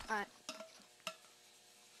 Alright.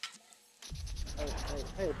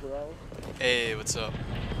 Hey, bro. Hey, what's up?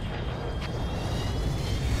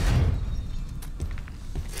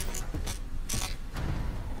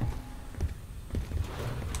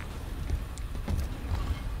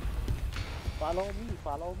 Follow me,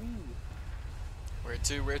 follow me. Where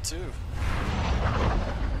to? Where to?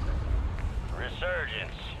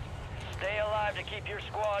 Resurgence. Stay alive to keep your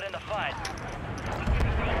squad in the fight.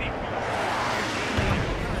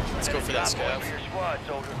 Let's go for that Top one scav. for your squad,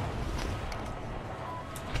 soldier.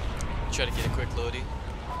 Try to get a quick loadie.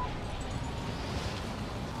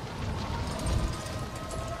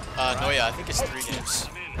 No, yeah, I think it's 3 games.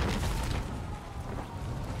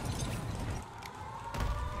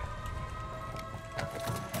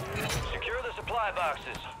 Secure the supply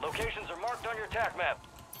boxes. Locations are marked on your attack map.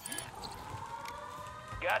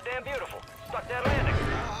 Goddamn beautiful. Stuck that landing.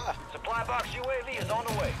 Supply box UAV is on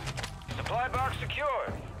the way. Supply box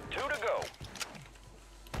secured. 2 to go.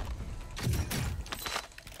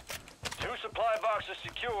 2 supply boxes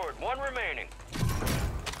secured. 1 remaining.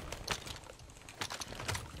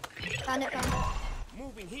 Found it, found it.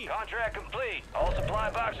 Moving here. Contract complete. All supply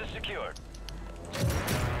boxes secured.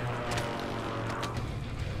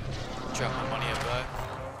 Drop my money up, guy.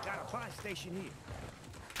 Got a buy station here.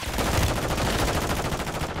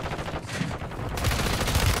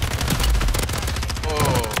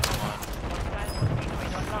 Oh, come on.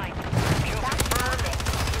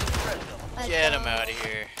 Let's Get go. him out of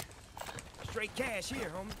here. Straight cash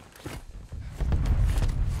here, homie.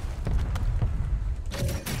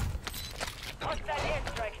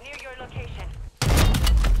 location.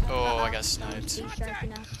 Oh, I got sniped. He's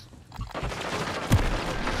sharking us.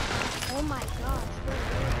 Oh my gosh.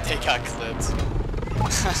 They got clipped.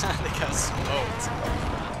 They got smoked.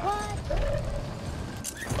 What?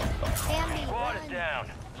 Bambi, Squad is run.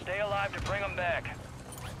 down. Stay alive to bring them back.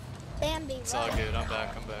 Bambi, It's all run. good. I'm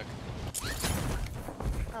back. I'm back.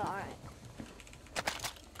 Oh, alright.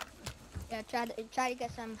 Yeah, try to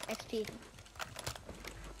get some XP.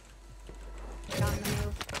 Get on the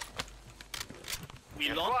move.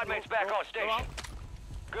 Your squad mates back on station.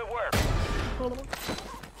 Good work.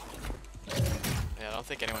 Yeah, I don't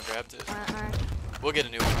think anyone grabbed it. Alright. We'll get a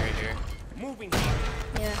new one right here. Moving.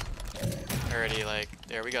 Yeah, Already, like,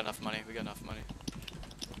 there. We got enough money. We got enough money.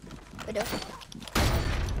 we do. I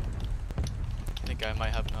think I might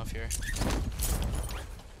have enough here.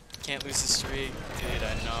 Can't lose the streak, dude.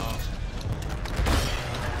 I know.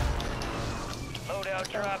 Loadout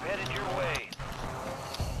drop headed your way.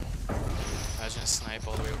 Imagine a snipe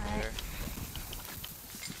all the way over there.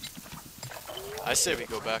 I say we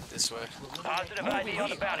go back this way. Positive ID on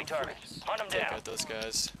the bounty targets. Hunt them Take down. out those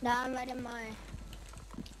guys. Now I'm right in my...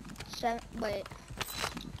 Wait.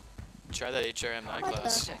 Try that HRM9 What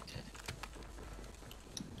class. Detected.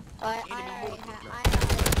 I already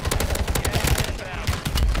have...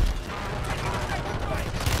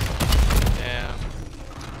 Damn.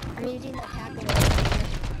 I'm using the tackle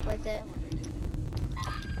with it.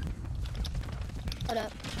 Hold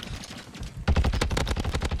up.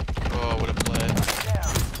 Oh, what a play.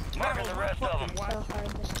 Down. Marking the rest of them. So hard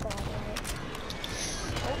to spot, right?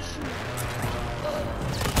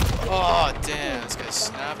 Oh, damn. This guy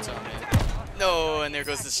snapped on me. No, and there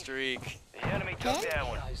goes the streak. The enemy took that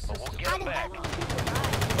one, but we'll get How them did back. that many people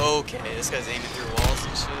die? Okay, this guy's aiming through walls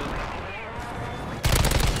and shit.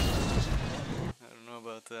 I don't know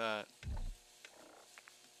about that.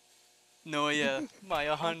 No, yeah, my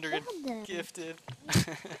 100 killed them. gifted.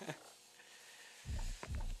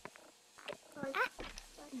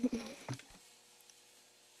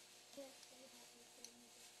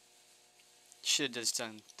 Should just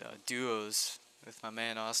done duos with my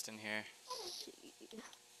man Austin here.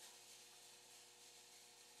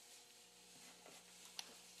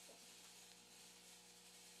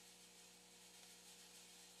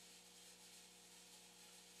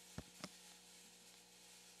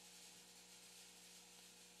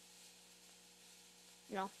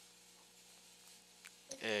 No.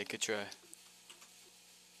 Hey, good try.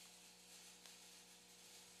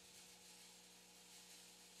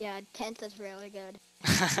 Yeah, 10th is really good.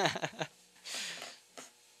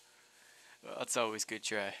 Well, that's always good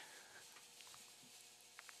try.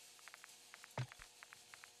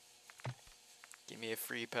 Give me a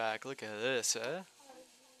free pack. Look at this, huh?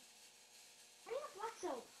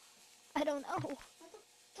 I don't know.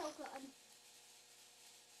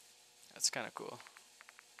 That's kind of cool.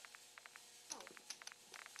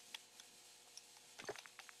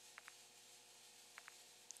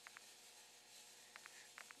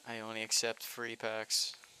 I only accept free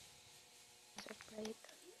packs.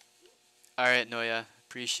 Alright, Noya.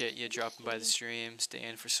 Appreciate you dropping by the stream,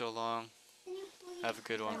 staying for so long. Have a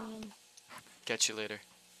good one. Catch you later.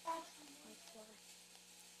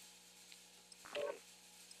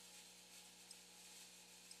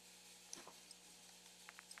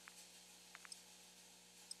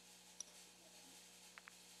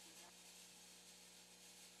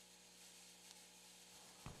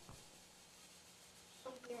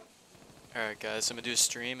 Alright guys, I'm gonna do a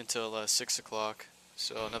stream until 6 o'clock,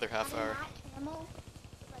 so another half hour.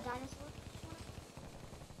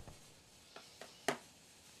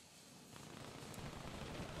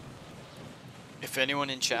 If anyone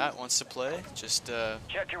in chat wants to play, just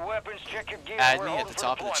Check your weapons, check your gear. add We're me at holding the for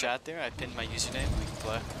top of the deployment. chat there. I pinned my username, we can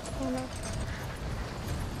play.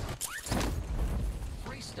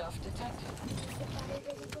 Free stuff detected.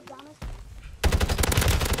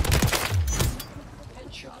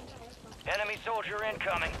 Headshot. Enemy soldier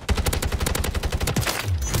incoming.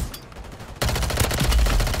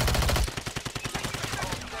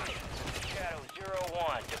 Shadow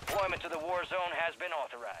 01. Deployment to the war zone has been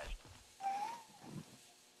authorized.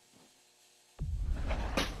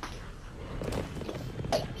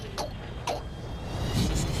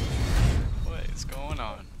 What is going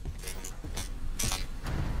on?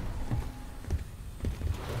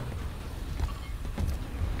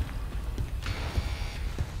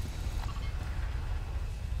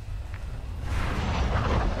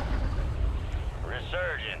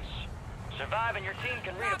 Resurgence. Survive and your team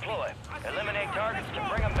can redeploy. Eliminate targets to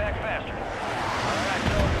bring them back faster. Alright,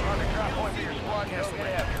 so mark a drop point for your squad and go get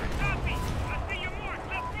after it. Copy. I see your mark.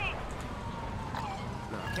 Let's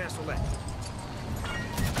go. No, cancel that.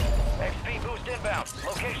 EMP boost inbound.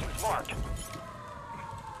 Location's marked.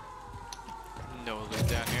 No loot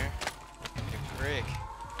down here. Good break.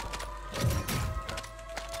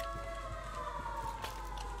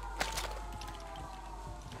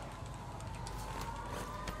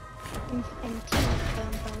 And team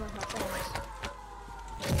I'm playing with my friends.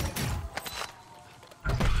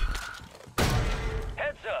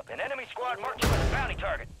 Heads up, an enemy squad marked you as a bounty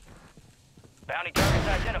target. Bounty targets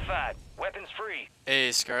identified. Weapons free.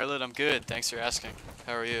 Hey Scarlett, I'm good. Thanks for asking.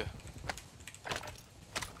 How are you?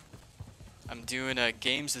 I'm doing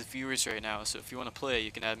games with viewers right now, so if you want to play,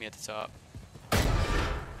 you can add me at the top.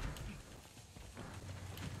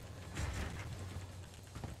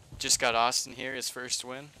 Just got Austin here, his first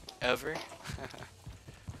win ever.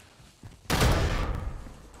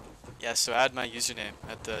 Yeah, so add my username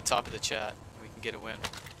at the top of the chat. We can get a win.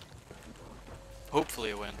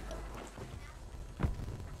 Hopefully a win.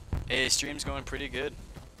 Hey, stream's going pretty good.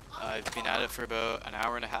 I've been at it for about an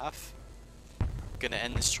hour and a half. Gonna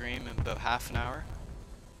end the stream in about half an hour.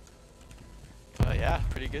 But yeah,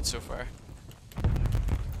 pretty good so far.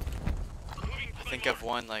 I think I've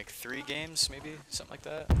won like 3 games, maybe, something like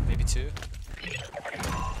that. Maybe 2.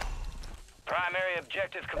 Primary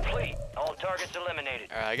objective complete. All targets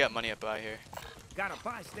eliminated. Alright, I got money up by here. Got a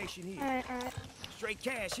buy station here. Alright. Straight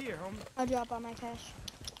cash here, homie. I'll drop all my cash.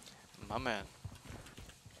 My man.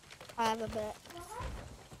 I have a bit.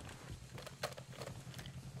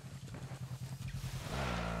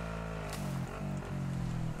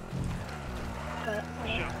 But,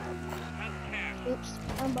 oops,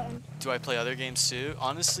 wrong button. Do I play other games too?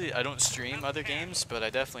 Honestly, I don't stream other games, but I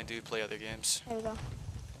definitely do play other games. There we go.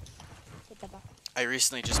 Take that back. I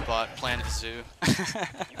recently just bought Planet Zoo. You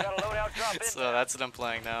got a loadout drop in. So that's what I'm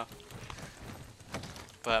playing now.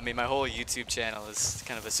 But I mean, my whole YouTube channel is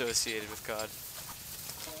kind of associated with COD.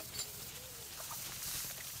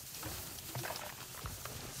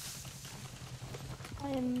 I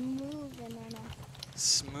am moving right now.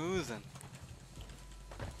 Smoothing.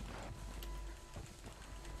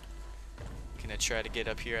 Gonna try to get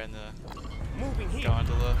up here in the Moving here.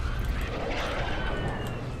 gondola.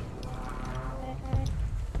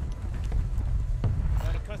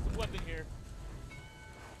 Got a custom weapon here.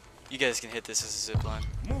 You guys can hit this as a zip line.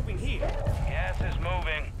 Moving here. Gas is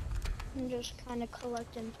moving. I'm just kind of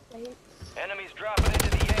collecting plates. Enemies dropping into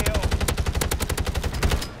the AO.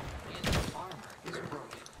 Armor is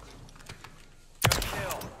broken. Good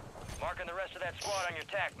kill. Marking the rest of that squad on your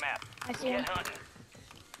TAC map. I see him. Get hunting.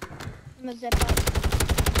 I'm gonna zip up.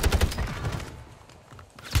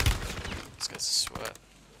 This guy's a sweat.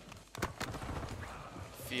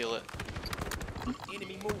 Feel it.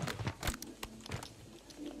 Enemy moving.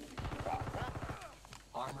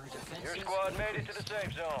 Armor Your defenses. squad made it to the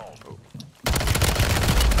safe zone.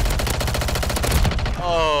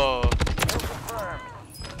 Oh, Kill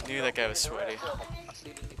confirmed. knew that guy was sweaty.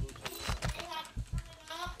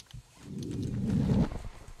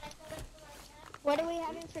 What are we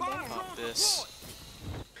having for dinner? Pop this.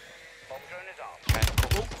 Bomb drone is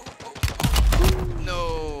on.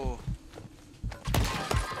 No.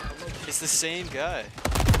 It's the same guy.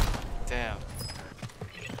 Damn.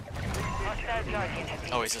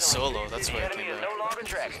 Oh, he's a solo. That's The why I enemy came is back. no longer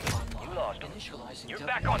tracking. You lost him. Initializing You're W.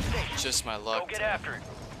 back on station. Just my Go luck get to after it.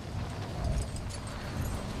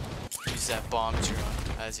 use that bomb drone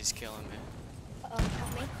as he's killing me. Help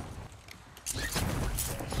me.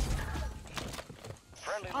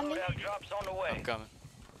 Friendly On me. loadout drops on the way. I'm coming.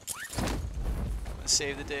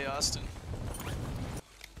 Save the day, Austin.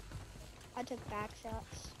 I took back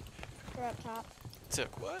shots. They're up top.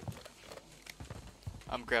 Took what?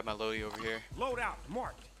 I'm grab my loadie over here. Loadout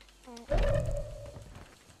marked.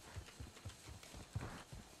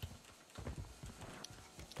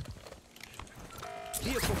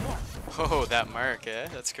 Vehicle marked. Oh, that mark, eh?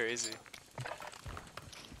 That's crazy.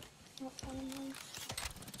 Not finding one.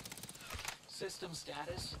 System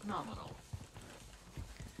status nominal.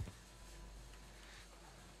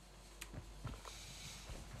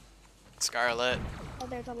 Scarlet, Oh,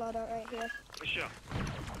 there's a loadout right here. For sure.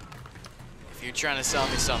 if you're trying to sell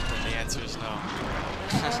me something, the answer is no.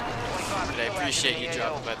 But I appreciate you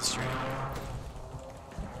dropping by the stream.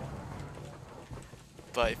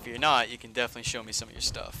 But if you're not, you can definitely show me some of your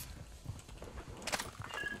stuff.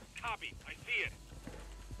 Copy. I see it.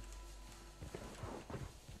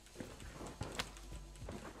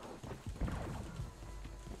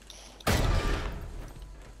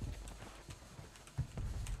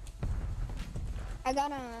 I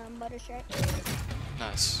got a butter shirt.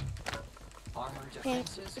 Nice. Armor Hey,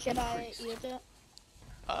 defenses should I increased. use it?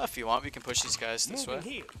 If you want, we can push these guys this Moving way.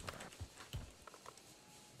 here.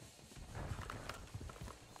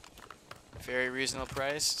 Very reasonable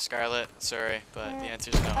price. Scarlet, sorry, but the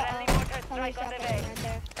answer's no. Enemy mortar Somebody strike on shot the that base. right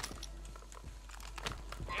there.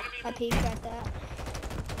 I peeked at that.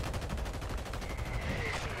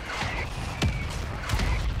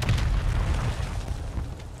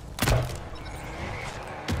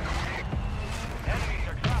 Enemies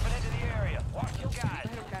are dropping into the area. Watch your guys.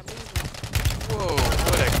 Whoa,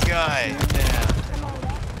 what a guy. Damn. Come on,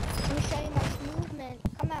 Dad. Let me show you my movement.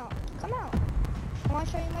 Come out. Come out. I want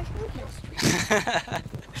to show you my movement.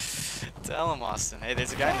 Tell him, Austin. Hey,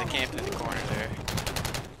 there's a guy in the camp in the corner there.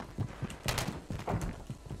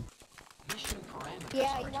 Mission parameters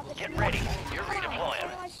Yeah, are you want the Get movement? ready. You're Come on, redeploying. show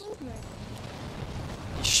you my movement.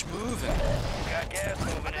 He's schmoovin'. Got gas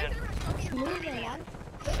moving in. Moving, man.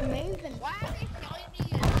 Moving. Why are they telling me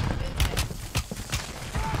to move?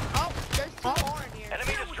 Oh, there's two more in here.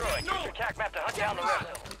 Enemy destroyed. Use your tac map to hunt down the rest of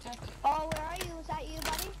them. detected. Oh, where are you? Is that you,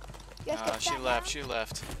 buddy? You just get She that left, down? she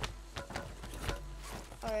left.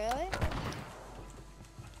 Oh, really?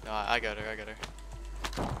 No, I got her.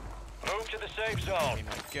 Move to the safe Give zone. me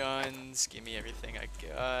my guns, give me everything I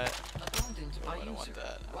got. Abandoned Oh, by I don't want user.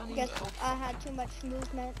 that. I don't Running want Guess that. I had too much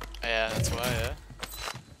movement. Yeah, that's why, yeah.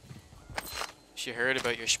 She heard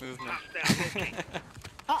about your schmoovement.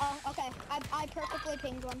 Uh-oh, okay. I perfectly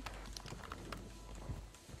pinged one.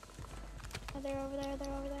 Oh, they're over there,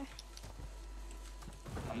 they're over there.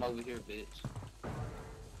 I'm over here, bitch.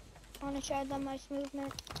 I want to show them my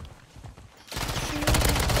movement.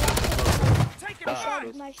 Take it I back.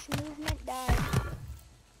 said my movement died.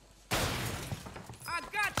 I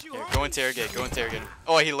got you, Here, homie. go interrogate, go interrogate him.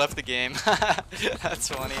 Oh, he left the game. That's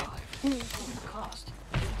funny. Cost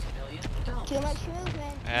 $8 million. Too much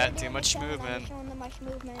movement. Yeah, You're too doing much the show, and I'm movement. showing them much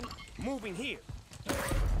movement. Moving here.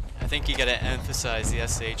 I think you gotta emphasize the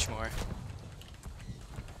SH more.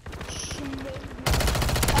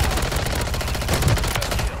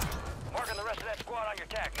 Marking the rest of that squad on your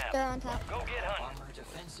tac map. They're on top. Go get hunting. Armor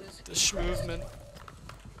defenses. The schmoovement. Movement.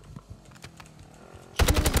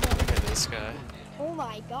 Look at this guy. Oh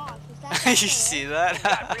my gosh, is that You real? see Got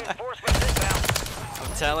that? reinforcements inbound.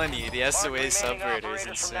 I'm telling you, the Mark SOA remaining subverter is operators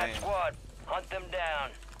from that insane. squad. Hunt them down.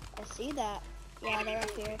 I see that. Yeah, they're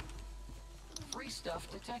up here. Free stuff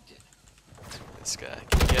detected. This guy,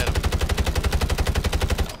 can you get him?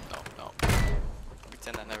 No.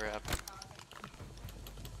 Pretend that never happened.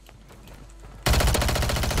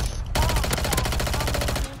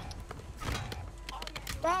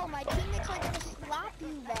 Bro, my teammates are gonna slap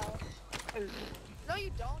you, bro. No,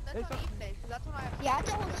 you don't. That's on evening. That's when I have. Yeah,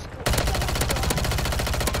 it's almost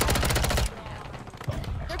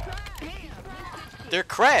They're cracked. They're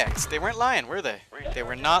cracked. They weren't lying, were they? They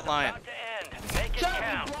were not lying. About to end. Make it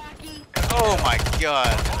count. Oh my god.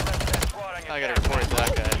 That squad on your I gotta tac report map.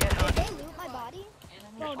 that guy. Get Did hunting. they loot my body?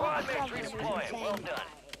 Bro, Squad that mates was redeploying. Well insane. done.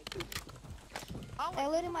 Oh, They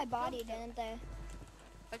looted my body, didn't they?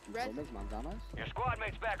 that's red. Your squad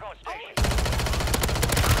mates back on station.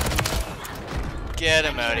 Get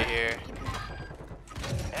him out of here.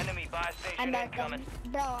 Enemy buy I'm station back then. incoming.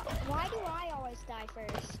 Bro, why do I always die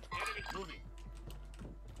first?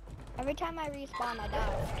 Every time I respawn, I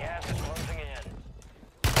die. Gas is closing in.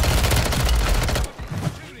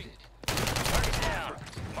 Target down.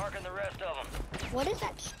 Marking the rest of them. What is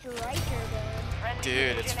that striker doing?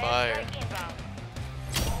 Dude, it's fire.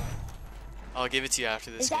 I'll give it to you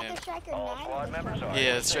after this Is that game. the striker All 9 squad or the members striker? are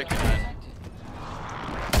Yeah, it's striker 9. Detected.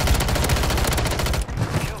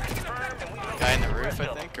 Kill confirmed and we will Guy in the take roof, rest I of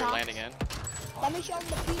them. think, or landing in. Let me show them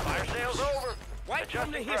the people. Fire sales over. Wipe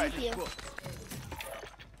from the Adjusting history prices. book.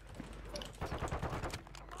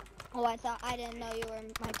 Oh, I thought I didn't know you were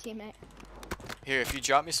my teammate. Here, if you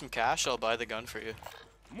drop me some cash, I'll buy the gun for you.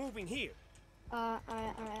 Moving here. Alright,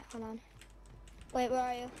 hold on. Wait, where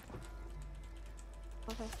are you?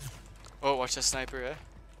 Okay. Oh, watch that sniper, eh?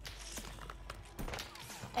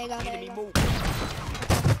 There you go, there you Enemy go. moving.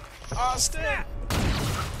 Austin!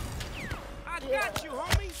 I got you,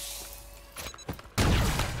 homie.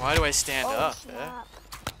 Why do I stand Oh, up, eh? snap.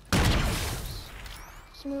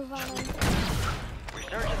 Let's move on.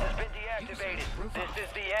 Resurgence has been deactivated. This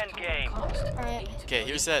is the end game. Cost Alright. Okay,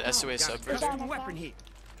 here's that SOA Got a subverter. custom weapon here.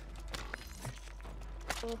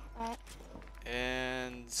 Cool. Alright.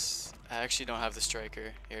 And I actually don't have the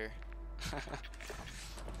striker here.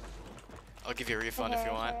 I'll give you a refund if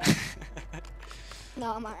you want.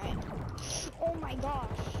 No, I'm alright. Oh my gosh.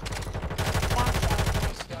 Back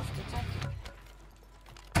stuff detected.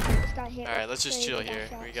 shot. Just got hit. Alright, let's just with chill the back here.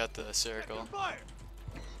 shot. We got the circle.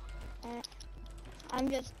 I'm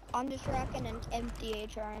just rocking an empty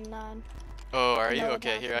HRM9. Oh, are you? No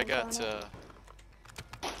Okay, here, I background got on it.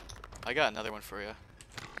 I got another one for you.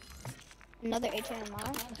 Another HMR.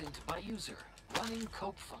 Abandoned by user. Running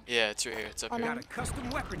cope function. Yeah, it's right here. It's up Oh, here. no. Got a custom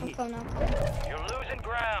weapon I'm here. coming up. You're losing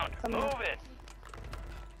ground. Come Move on. it.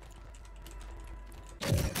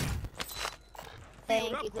 Thank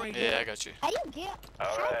you, upgrade. thank you. Yeah, I got you. How do you get? All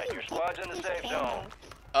how do right, you your get squad's in the this safe camera?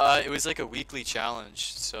 zone. It was like a weekly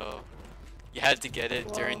challenge, so you had to get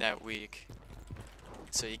it during Whoa. that week.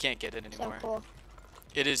 So you can't get it So anymore. cool.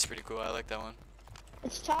 It is pretty cool. I like that one.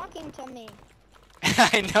 It's talking to me.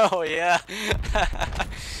 I know, yeah.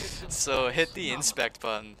 So hit the inspect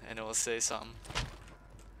button and it will say something.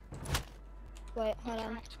 Wait, hold on.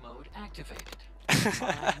 Attract mode activated.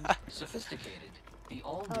 Fine, sophisticated. The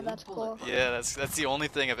all new Oh, that's cool. Yeah, that's the only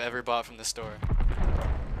thing I've ever bought from the store.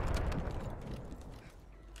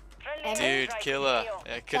 Dude, killer.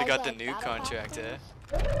 I could have got the new contract, eh?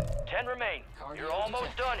 10 remain. You're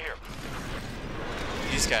almost done here.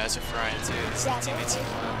 These guys are frying too. These Yeah, teammates are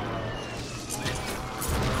frying.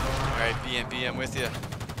 Alright, B, I'm with you.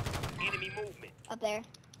 Enemy movement. Up there.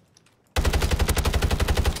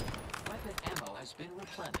 Weapon ammo has been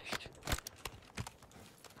replenished.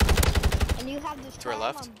 And you have this To our charm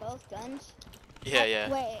left? on both guns? Yeah, yeah.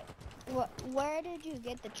 Wait, where did you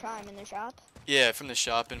get the charm? In the shop? Yeah, from the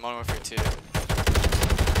shop in Modern Warfare 2.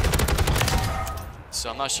 So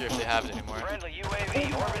I'm not sure if they have it anymore. Friendly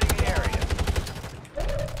UAV orbiting the area.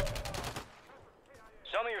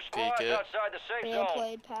 Some of your squad's Peek it. outside the safe Yeah, zone.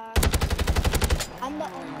 played pack. I'm the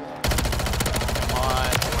only Come on.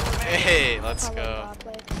 Hey, let's probably go.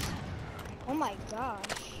 droplets. Oh my gosh.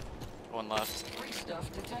 One left. Free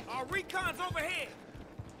stuff detected. Our recon's overhead.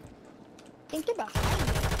 I think they're behind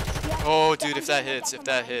me. Yeah, Oh, yeah, dude, I'm if that gonna hits, get if from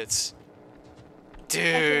that behind. hits.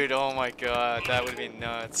 Dude, oh my god, that would be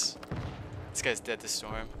nuts. This guy's dead to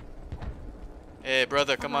storm. Hey,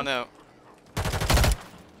 brother, come on out.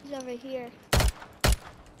 He's over here.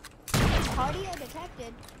 Cardio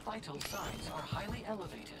detected. Vital signs are highly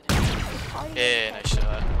elevated. Cardio Hey, nice detected.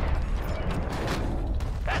 shot.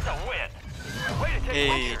 That's a win. Way to take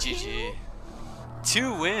Hey, one. GG.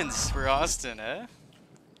 2 wins for Austin, eh?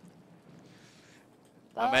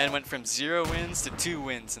 My man went from 0 wins to 2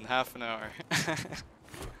 wins in half an hour. Wait,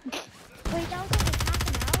 that was only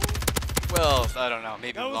half an hour? Well, I don't know,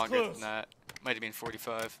 maybe That was longer close. than that. Might have been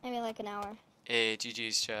 45. Maybe like an hour. Hey,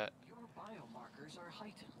 GG's chat. Your biomarkers are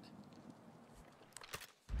heightened.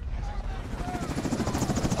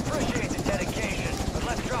 Appreciate the dedication, but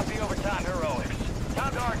let's drop the overtime heroics.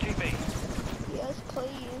 Time to RTB. Yes,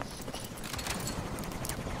 please.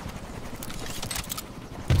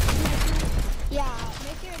 Yeah,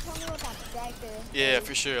 make sure you tell me what that striker Yeah, is.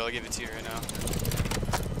 for sure, I'll give it to you right now.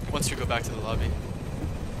 Once we go back to the lobby.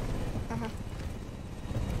 Uh-huh.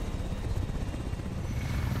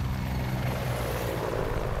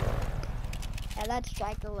 Yeah, that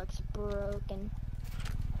striker looks broken.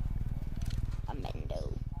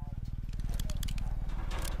 Amendo.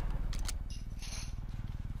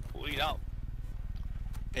 Lead out.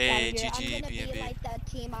 Hey, Yeah, GG, I'm gonna be BNB. like the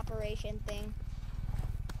team operation thing.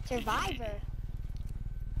 Survivor.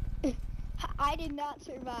 I did not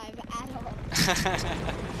survive at all.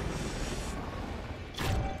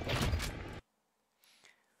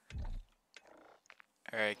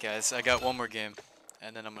 Alright, guys, I got one more game,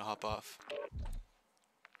 and then I'm gonna hop off.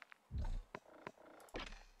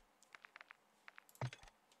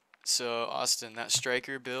 So, Austin, that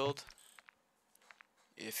striker build,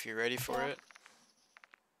 if you're ready for Yeah. it,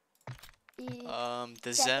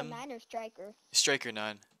 the Striker Zem, 9 or striker? Striker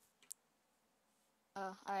 9.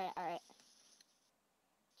 Oh, alright.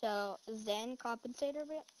 So, Zen compensator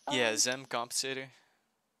bit? Yeah, Zem compensator.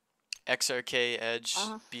 XRK Edge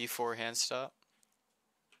Uh-huh. B4 hand stop.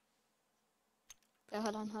 Yeah,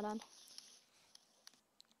 hold on.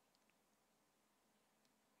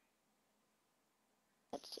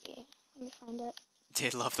 Let's see. Let me find it. They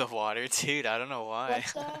love the water, dude. I don't know why.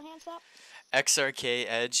 What's the hand stop? XRK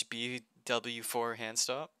Edge BW4 hand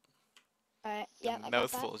stop. Alright, yeah, I got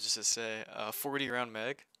Mouthful, just to say. 40 round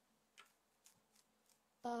mag.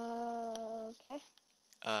 that.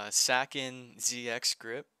 Okay. Sakin ZX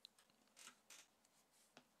grip.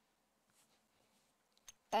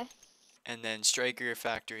 Okay. And then Striker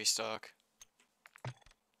factory stock.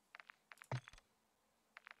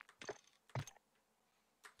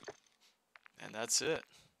 And that's it.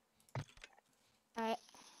 Alright.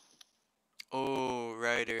 Oh,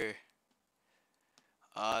 Ryder.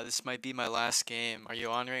 This might be my last game. Are you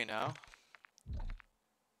on right now?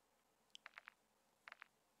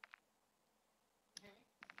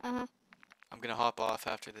 Uh-huh. I'm gonna hop off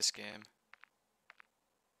after this game.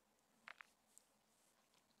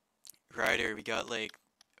 Ryder, we got like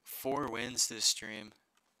 4 wins this stream.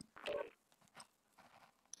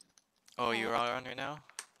 Oh, you're on right now?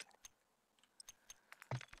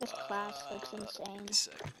 This class looks insane. Give me a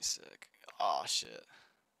sec, give me a sec. Oh, shit.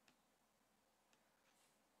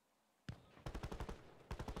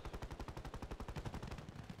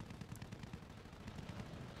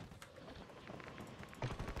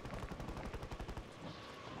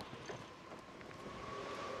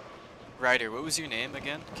 Ryder, what was your name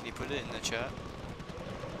again? Can you put it in the chat?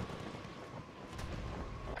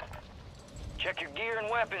 Check your gear and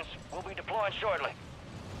weapons. We'll be deploying shortly.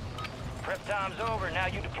 Prep time's over. Now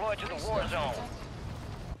you deploy to the war zone.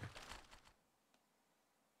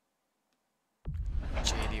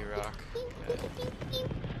 JD Rock. Okay.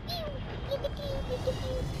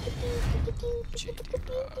 JD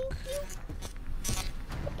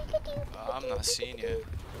Rock. I'm not seeing you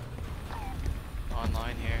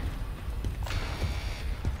online here.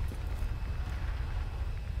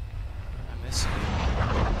 I miss you.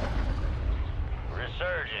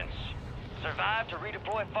 Resurgence. Survive to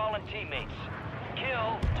redeploy fallen teammates.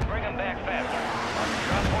 Kill to bring them back faster.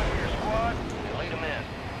 Drop point for your squad and lead them in.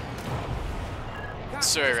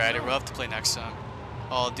 Sorry, Ryder, we'll have to play next time.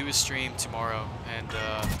 I'll do a stream tomorrow, and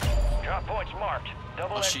Drop points marked.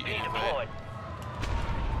 Double I'll shoot XP you an invite. deployed.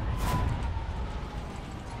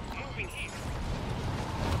 Moving here.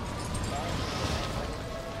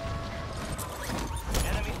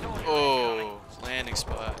 Enemy soldier oh, landing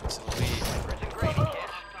spot. It's a lead. incoming. Grading kit.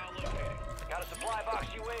 Got a supply box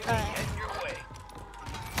UAV heading your way.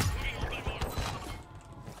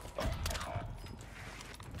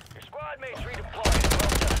 Your squad mates redeployed. Well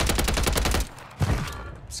done.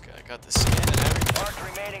 This guy got the skin and everything. Mark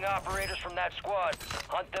remaining operators from that squad.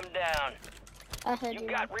 Hunt them down. I heard You you.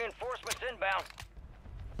 got reinforcements inbound.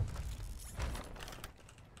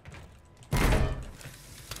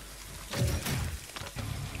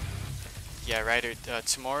 Yeah, Ryder,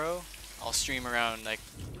 tomorrow I'll stream around like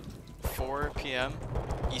 4 p.m.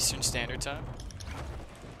 Eastern Standard Time.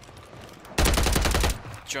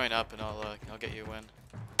 Join up and I'll get you a win.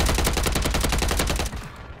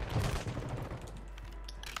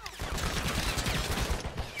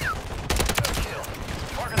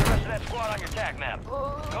 Marking the rest of that squad on your tac map.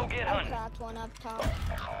 Go get I hunting. cracked one up top.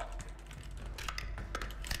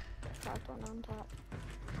 Cracked one on top.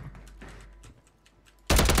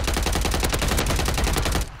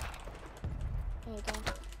 There you go.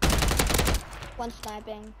 One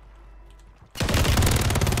sniping.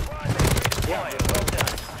 Squad mates redeployed. Well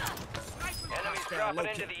done. Enemies dropping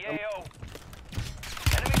into the AO.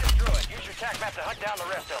 Enemy destroyed. Use your tac map to hunt down the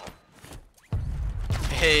rest of them.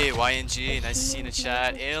 Hey, YNG, nice to see you in the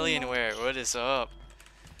chat. Alienware, what is up?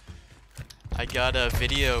 I got a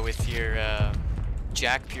video with your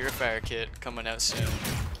Jack Purifier kit coming out soon.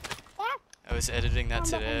 I was editing that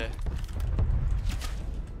today.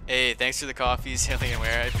 Hey, thanks for the coffees,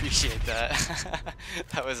 Alienware. I appreciate that.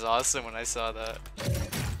 That was awesome when I saw that.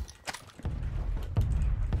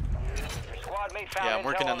 Your squad mate found Yeah, I'm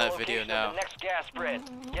working intel on that the video location of now. the next gas spread.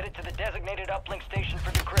 Get it to the designated uplink station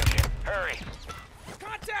for decryption. Hurry.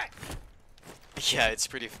 Contact! Yeah, it's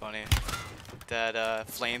pretty funny. That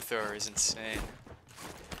flamethrower is insane.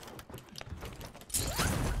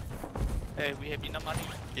 Hey, we have enough money.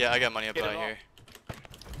 Yeah, I got money up Get out it here.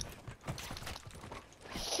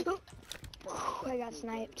 I got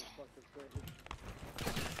sniped.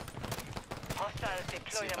 Hostiles See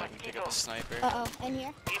deploying if a I can pick mosquito. up a sniper. Uh-oh, in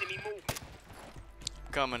here. Enemy movement.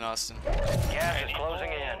 Coming, Austin. Gas is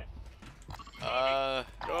closing in.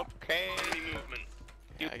 Okay. Enemy movement.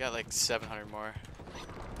 Yeah, I got like 700 more.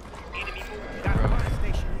 Enemy movement. Got a fire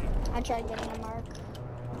station here. I tried getting a mark.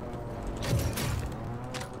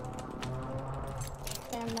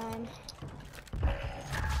 Damn 9.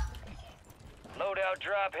 Loadout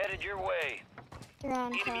drop headed your way. You're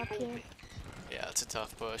on top here. Yeah, it's a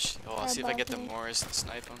tough push. Oh, I'll see if I get the Morris and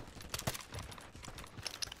snipe him.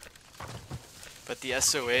 But the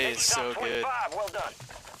SOA is so good. 25, well done.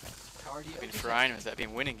 I've been frying with that. I've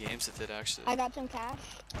been winning games with it actually. I got some cash.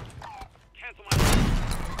 Cancel my enemy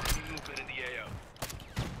movement in the AO.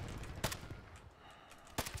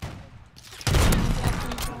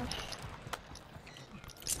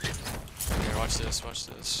 Here, watch this, watch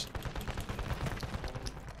this.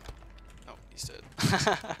 Oh, he's dead.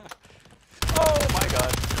 Oh my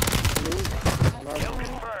god. Kill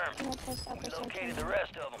confirmed. I'm gonna test out this Located the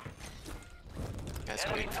rest of them. Guys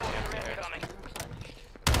Enemy waiting for me up soldier there. incoming.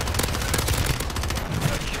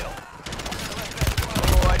 Good kill.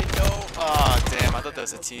 Oh, I didn't know. Oh, damn, I thought that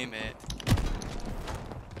was a teammate.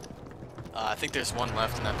 I think there's one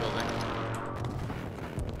left in that building.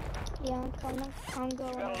 Yeah, I'm coming. I'm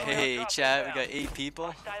going. Hey, chat, we got 8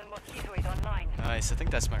 people. Hostile mosquito is online. Nice, I think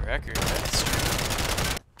that's my record. That's true.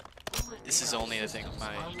 this is only, I think,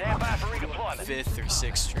 my Stand by for redeployment. 5th or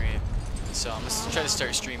 6th stream. So I'm gonna try to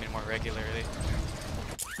start streaming more regularly.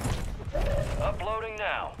 Uploading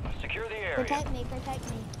now. Secure the area. Protect me, protect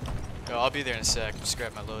me. Oh, I'll be there in a sec. Just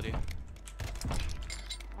grab my loadie.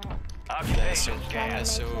 Occupation scan.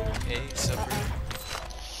 SOA suffer.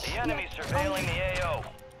 The enemy's surveilling the AO.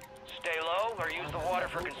 Stay low or use the water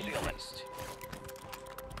for concealment.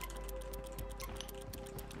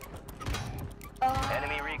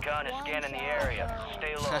 Enemy recon is scanning the area.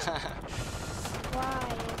 Stay low. Why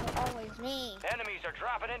is it always me? Enemies are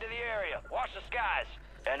dropping into the area. Watch the skies.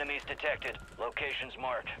 Enemies detected. Locations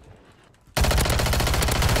marked.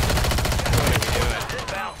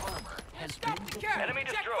 Inbound. Enemy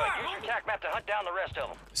destroyed. Use your TAC map to hunt down the rest of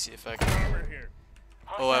them. See if I can.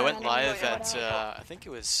 Oh, I went live at I think it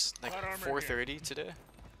was like 4:30 today.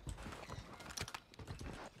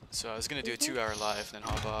 So I was gonna do a 2-hour live and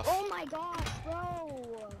then hop off. Oh my gosh,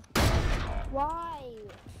 bro! Why?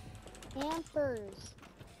 Campers.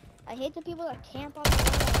 I hate the people that camp on the road.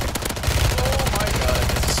 Oh my god, I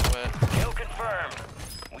get a sweat. Kill confirmed.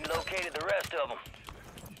 We located the rest of them.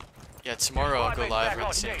 Yeah, tomorrow I'll go live at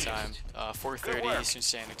the same time. 4:30 Eastern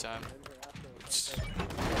Standard Time.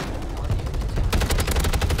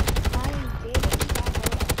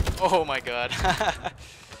 Oh my god. It's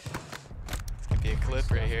gonna be a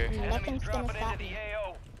clip right here. Nothing's gonna stop me.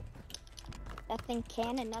 Nothing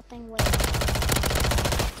can and nothing will.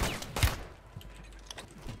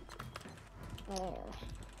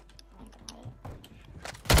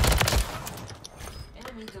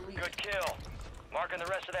 Good kill. Marking the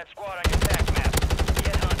rest of that squad on your TAC map.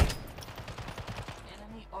 Get hunting.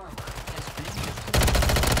 Enemy armor has been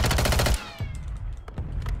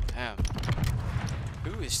Damn.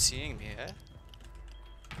 Who is seeing me, eh?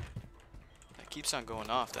 That keeps on going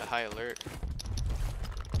off, that high alert.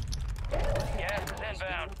 Gas is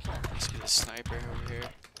inbound. Let's get a sniper over here.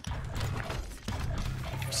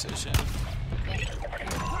 Precision.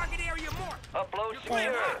 Upload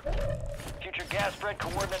secure. Future gas spread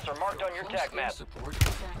coordinates are marked on your TAC map. support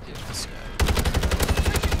active. This guy.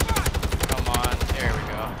 Come on, there we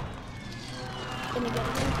go.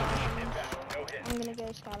 I'm gonna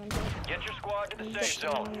go scavenging. Get your squad to the safe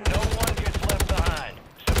zone. No one gets left behind.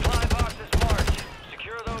 Supply boxes marked.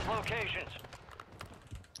 Secure those locations.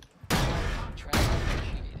 Contract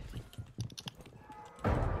initiated.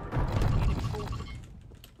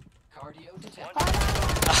 Cardio detected.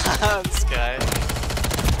 This guy.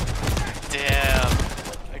 Damn.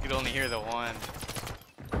 I could only hear the one.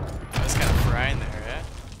 I was kind of frying there, eh?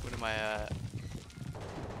 What am I at?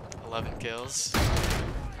 11 kills.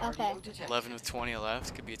 Okay. 11 with 20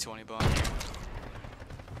 left. Could be a 20 bomb.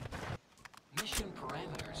 Mission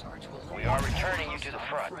parameters are to We are returning you to the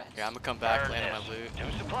front. Yeah, I'm gonna come back, Earn land this. my loot.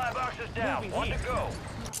 2 supply boxes down. 1 to go.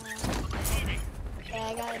 Yeah,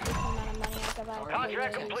 I got a decent amount of money. I could buy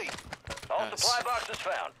Contract complete. All Nice. supply boxes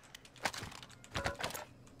found.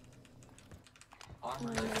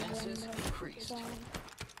 armor defenses increased. Yeah,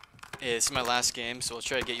 this is my last game, so we'll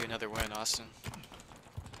try to get you another win, Austin.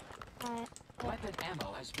 Alright. Weapon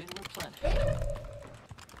ammo has been replenished.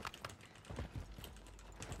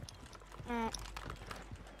 Alright.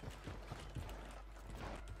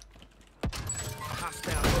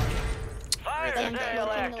 Fire Right there. sale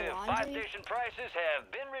Looking active. the Buy laundry? station prices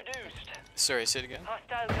have been reduced. Sorry, say it again.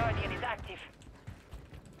 Hostile Guardian is active.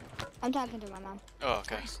 I'm talking to my mom. Oh,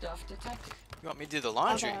 okay. Stuff detected. You want me to do the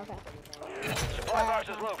laundry? Okay, okay. Supply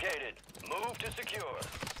boxes located. Move to secure.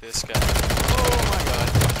 This guy. Oh my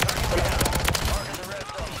god. Marking the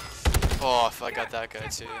rest of them. Oh, if I got that guy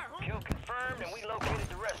too. Kill confirmed, and we located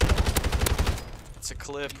the rest of them. It's a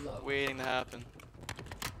clip waiting to happen.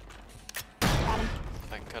 Got him.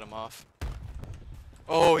 If I can cut him off.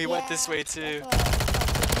 Oh, he went this way too. One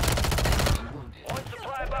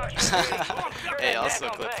supply box remaining. Hey, I'll still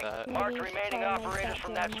clip that. Mark remaining operators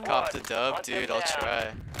from that squad. Cop the dub, Hunt them dude. I'll down.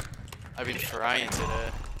 try. I've been frying today.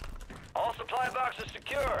 All supply boxes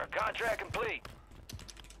secure. Contract complete.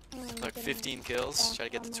 Like 15 kills. Try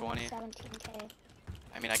to get to 20. 17K.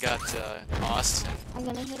 I mean, I got Austin. I'm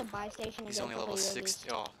gonna hit a buy station and He's get only a couple level of 6.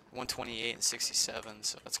 these. Oh, 128 and 67,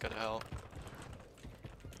 so that's gotta help.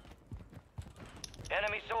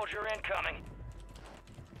 Enemy soldier incoming.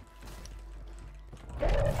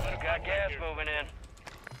 We've got gas moving in.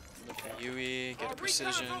 Look at UE, get a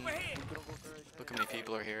precision. Look how many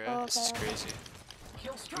people are here. This is crazy.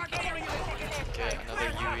 Get another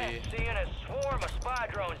UE. Seeing a swarm of spy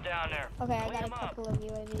drones down there. Okay, I Clean got a 'em up. couple of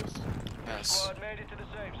UAVs. Yes. Squad made it to the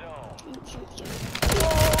safe zone.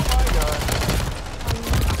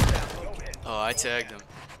 Oh, I tagged him.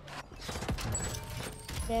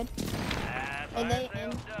 Dead. Are they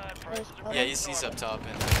in? Yeah, he's up top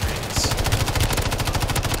in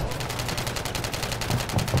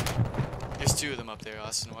There's two of them up there,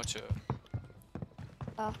 Austin. Watch out.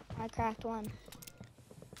 Oh, I cracked one.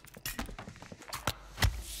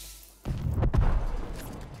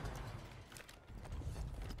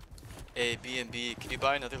 A, B, and B. Can you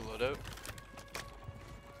buy another loadout?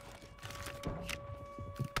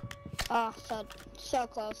 Oh, so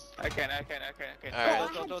close. I can. Alright. I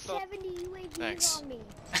had 70 UAVs Thanks. on me.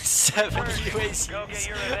 7 Go get UAVs.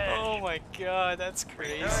 your revenge. Oh my god, that's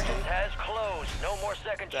crazy. Resurgence has closed. No more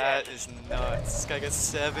second That chances. is nuts. This guy got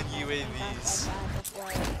 7 UAVs.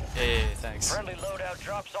 Hey, thanks. Friendly loadout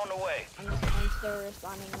drops on the way. I'm still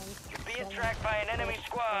responding. You're being tracked by an enemy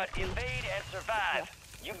squad. Evade and survive.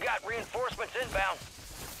 You got reinforcements inbound.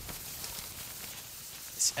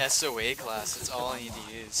 This SOA class, that's all I need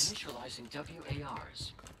to use. Initializing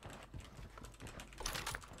WARs.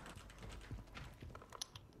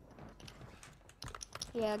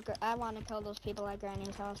 Yeah, I want to kill those people at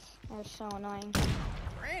Granny's house. They're so annoying.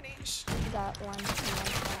 Grannies. Got one.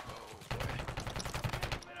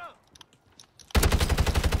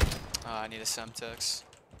 I need a Semtex.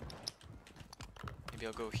 Maybe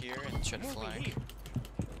I'll go here and try to flank.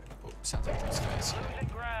 Oh, sounds like those guys. Losing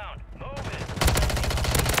ground. Move it.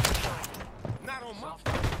 Not on my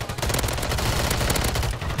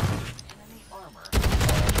Enemy armor.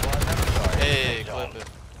 Hey, clip it.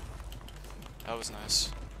 That was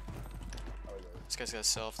nice. This guy's got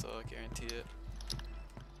self though, I guarantee it.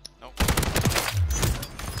 Nope.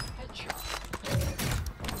 Headshot.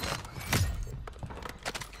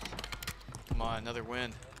 Come on, another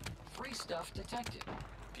win. Free stuff detected.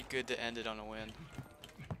 Be good to end it on a win.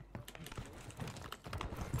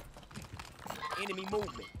 enemy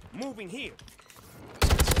movement. Moving here.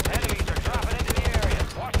 Enemies are dropping into the area.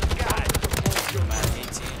 Watch the skies. I'm at 18.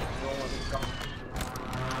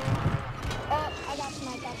 Oh, I got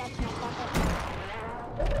sniped.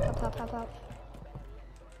 Pop.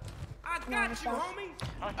 I got you, homie.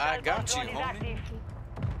 I got you, homie.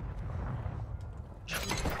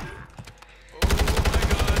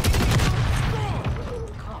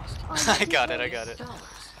 Oh my god. I got it.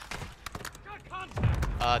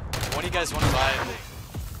 One of you guys want to buy?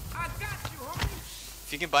 I got you, homie. If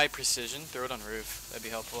you can buy precision, throw it on roof. That'd be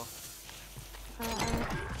helpful.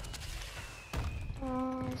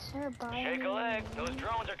 Is there a buy? Shake a leg. Those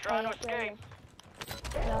drones are trying to escape.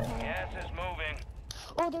 Gas is moving.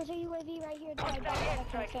 Oh, there's a UAV right here. That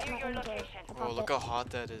I can set my inventory. Oh, look how hot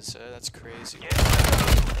that is. That's crazy.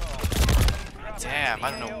 Damn,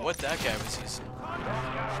 I don't know what that guy was using. Got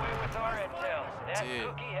away with our intel. That Dude.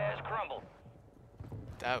 cookie has crumbled.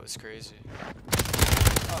 That was crazy.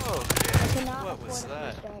 Oh, what was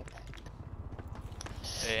that?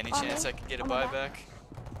 Hey, any chance I can get a buyback?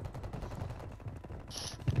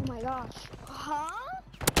 Oh my gosh. Huh?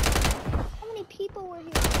 How many people were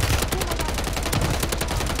here? Oh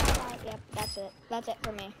my god. Yep, that's it. That's it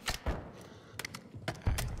for me.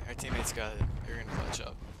 Our teammates got it. You're gonna clutch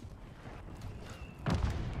up.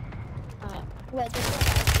 Wait,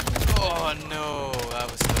 Oh no, that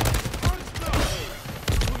was tough.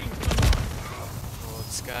 Oh,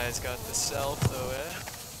 this guy's got the self though, eh?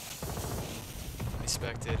 I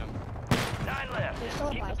spectate him. 9 left.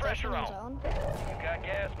 Keep the pressure on. You got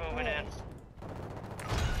gas moving in.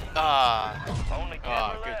 Only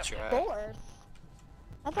 10 good left. try. Fourth?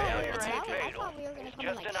 I thought Failure we were ain't I fatal. thought we were gonna It's come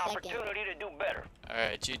in just like an second. opportunity to do better.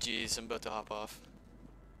 Alright, GG's. I'm about to hop off.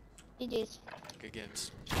 GG's. Good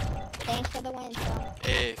games. Thanks for the win, so.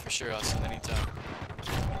 Hey, for sure, Austin. Anytime.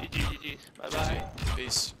 GG. Bye bye.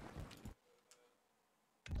 Peace.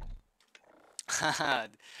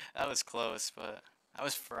 That was close, but I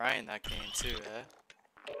was frying that game too, eh?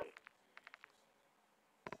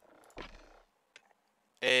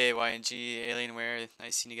 Hey, YNG, Alienware,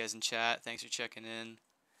 nice seeing you guys in chat. Thanks for checking in.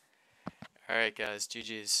 Alright guys,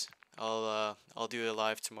 GG's. I'll do it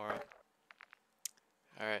live tomorrow.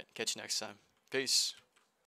 Alright, catch you next time. Peace.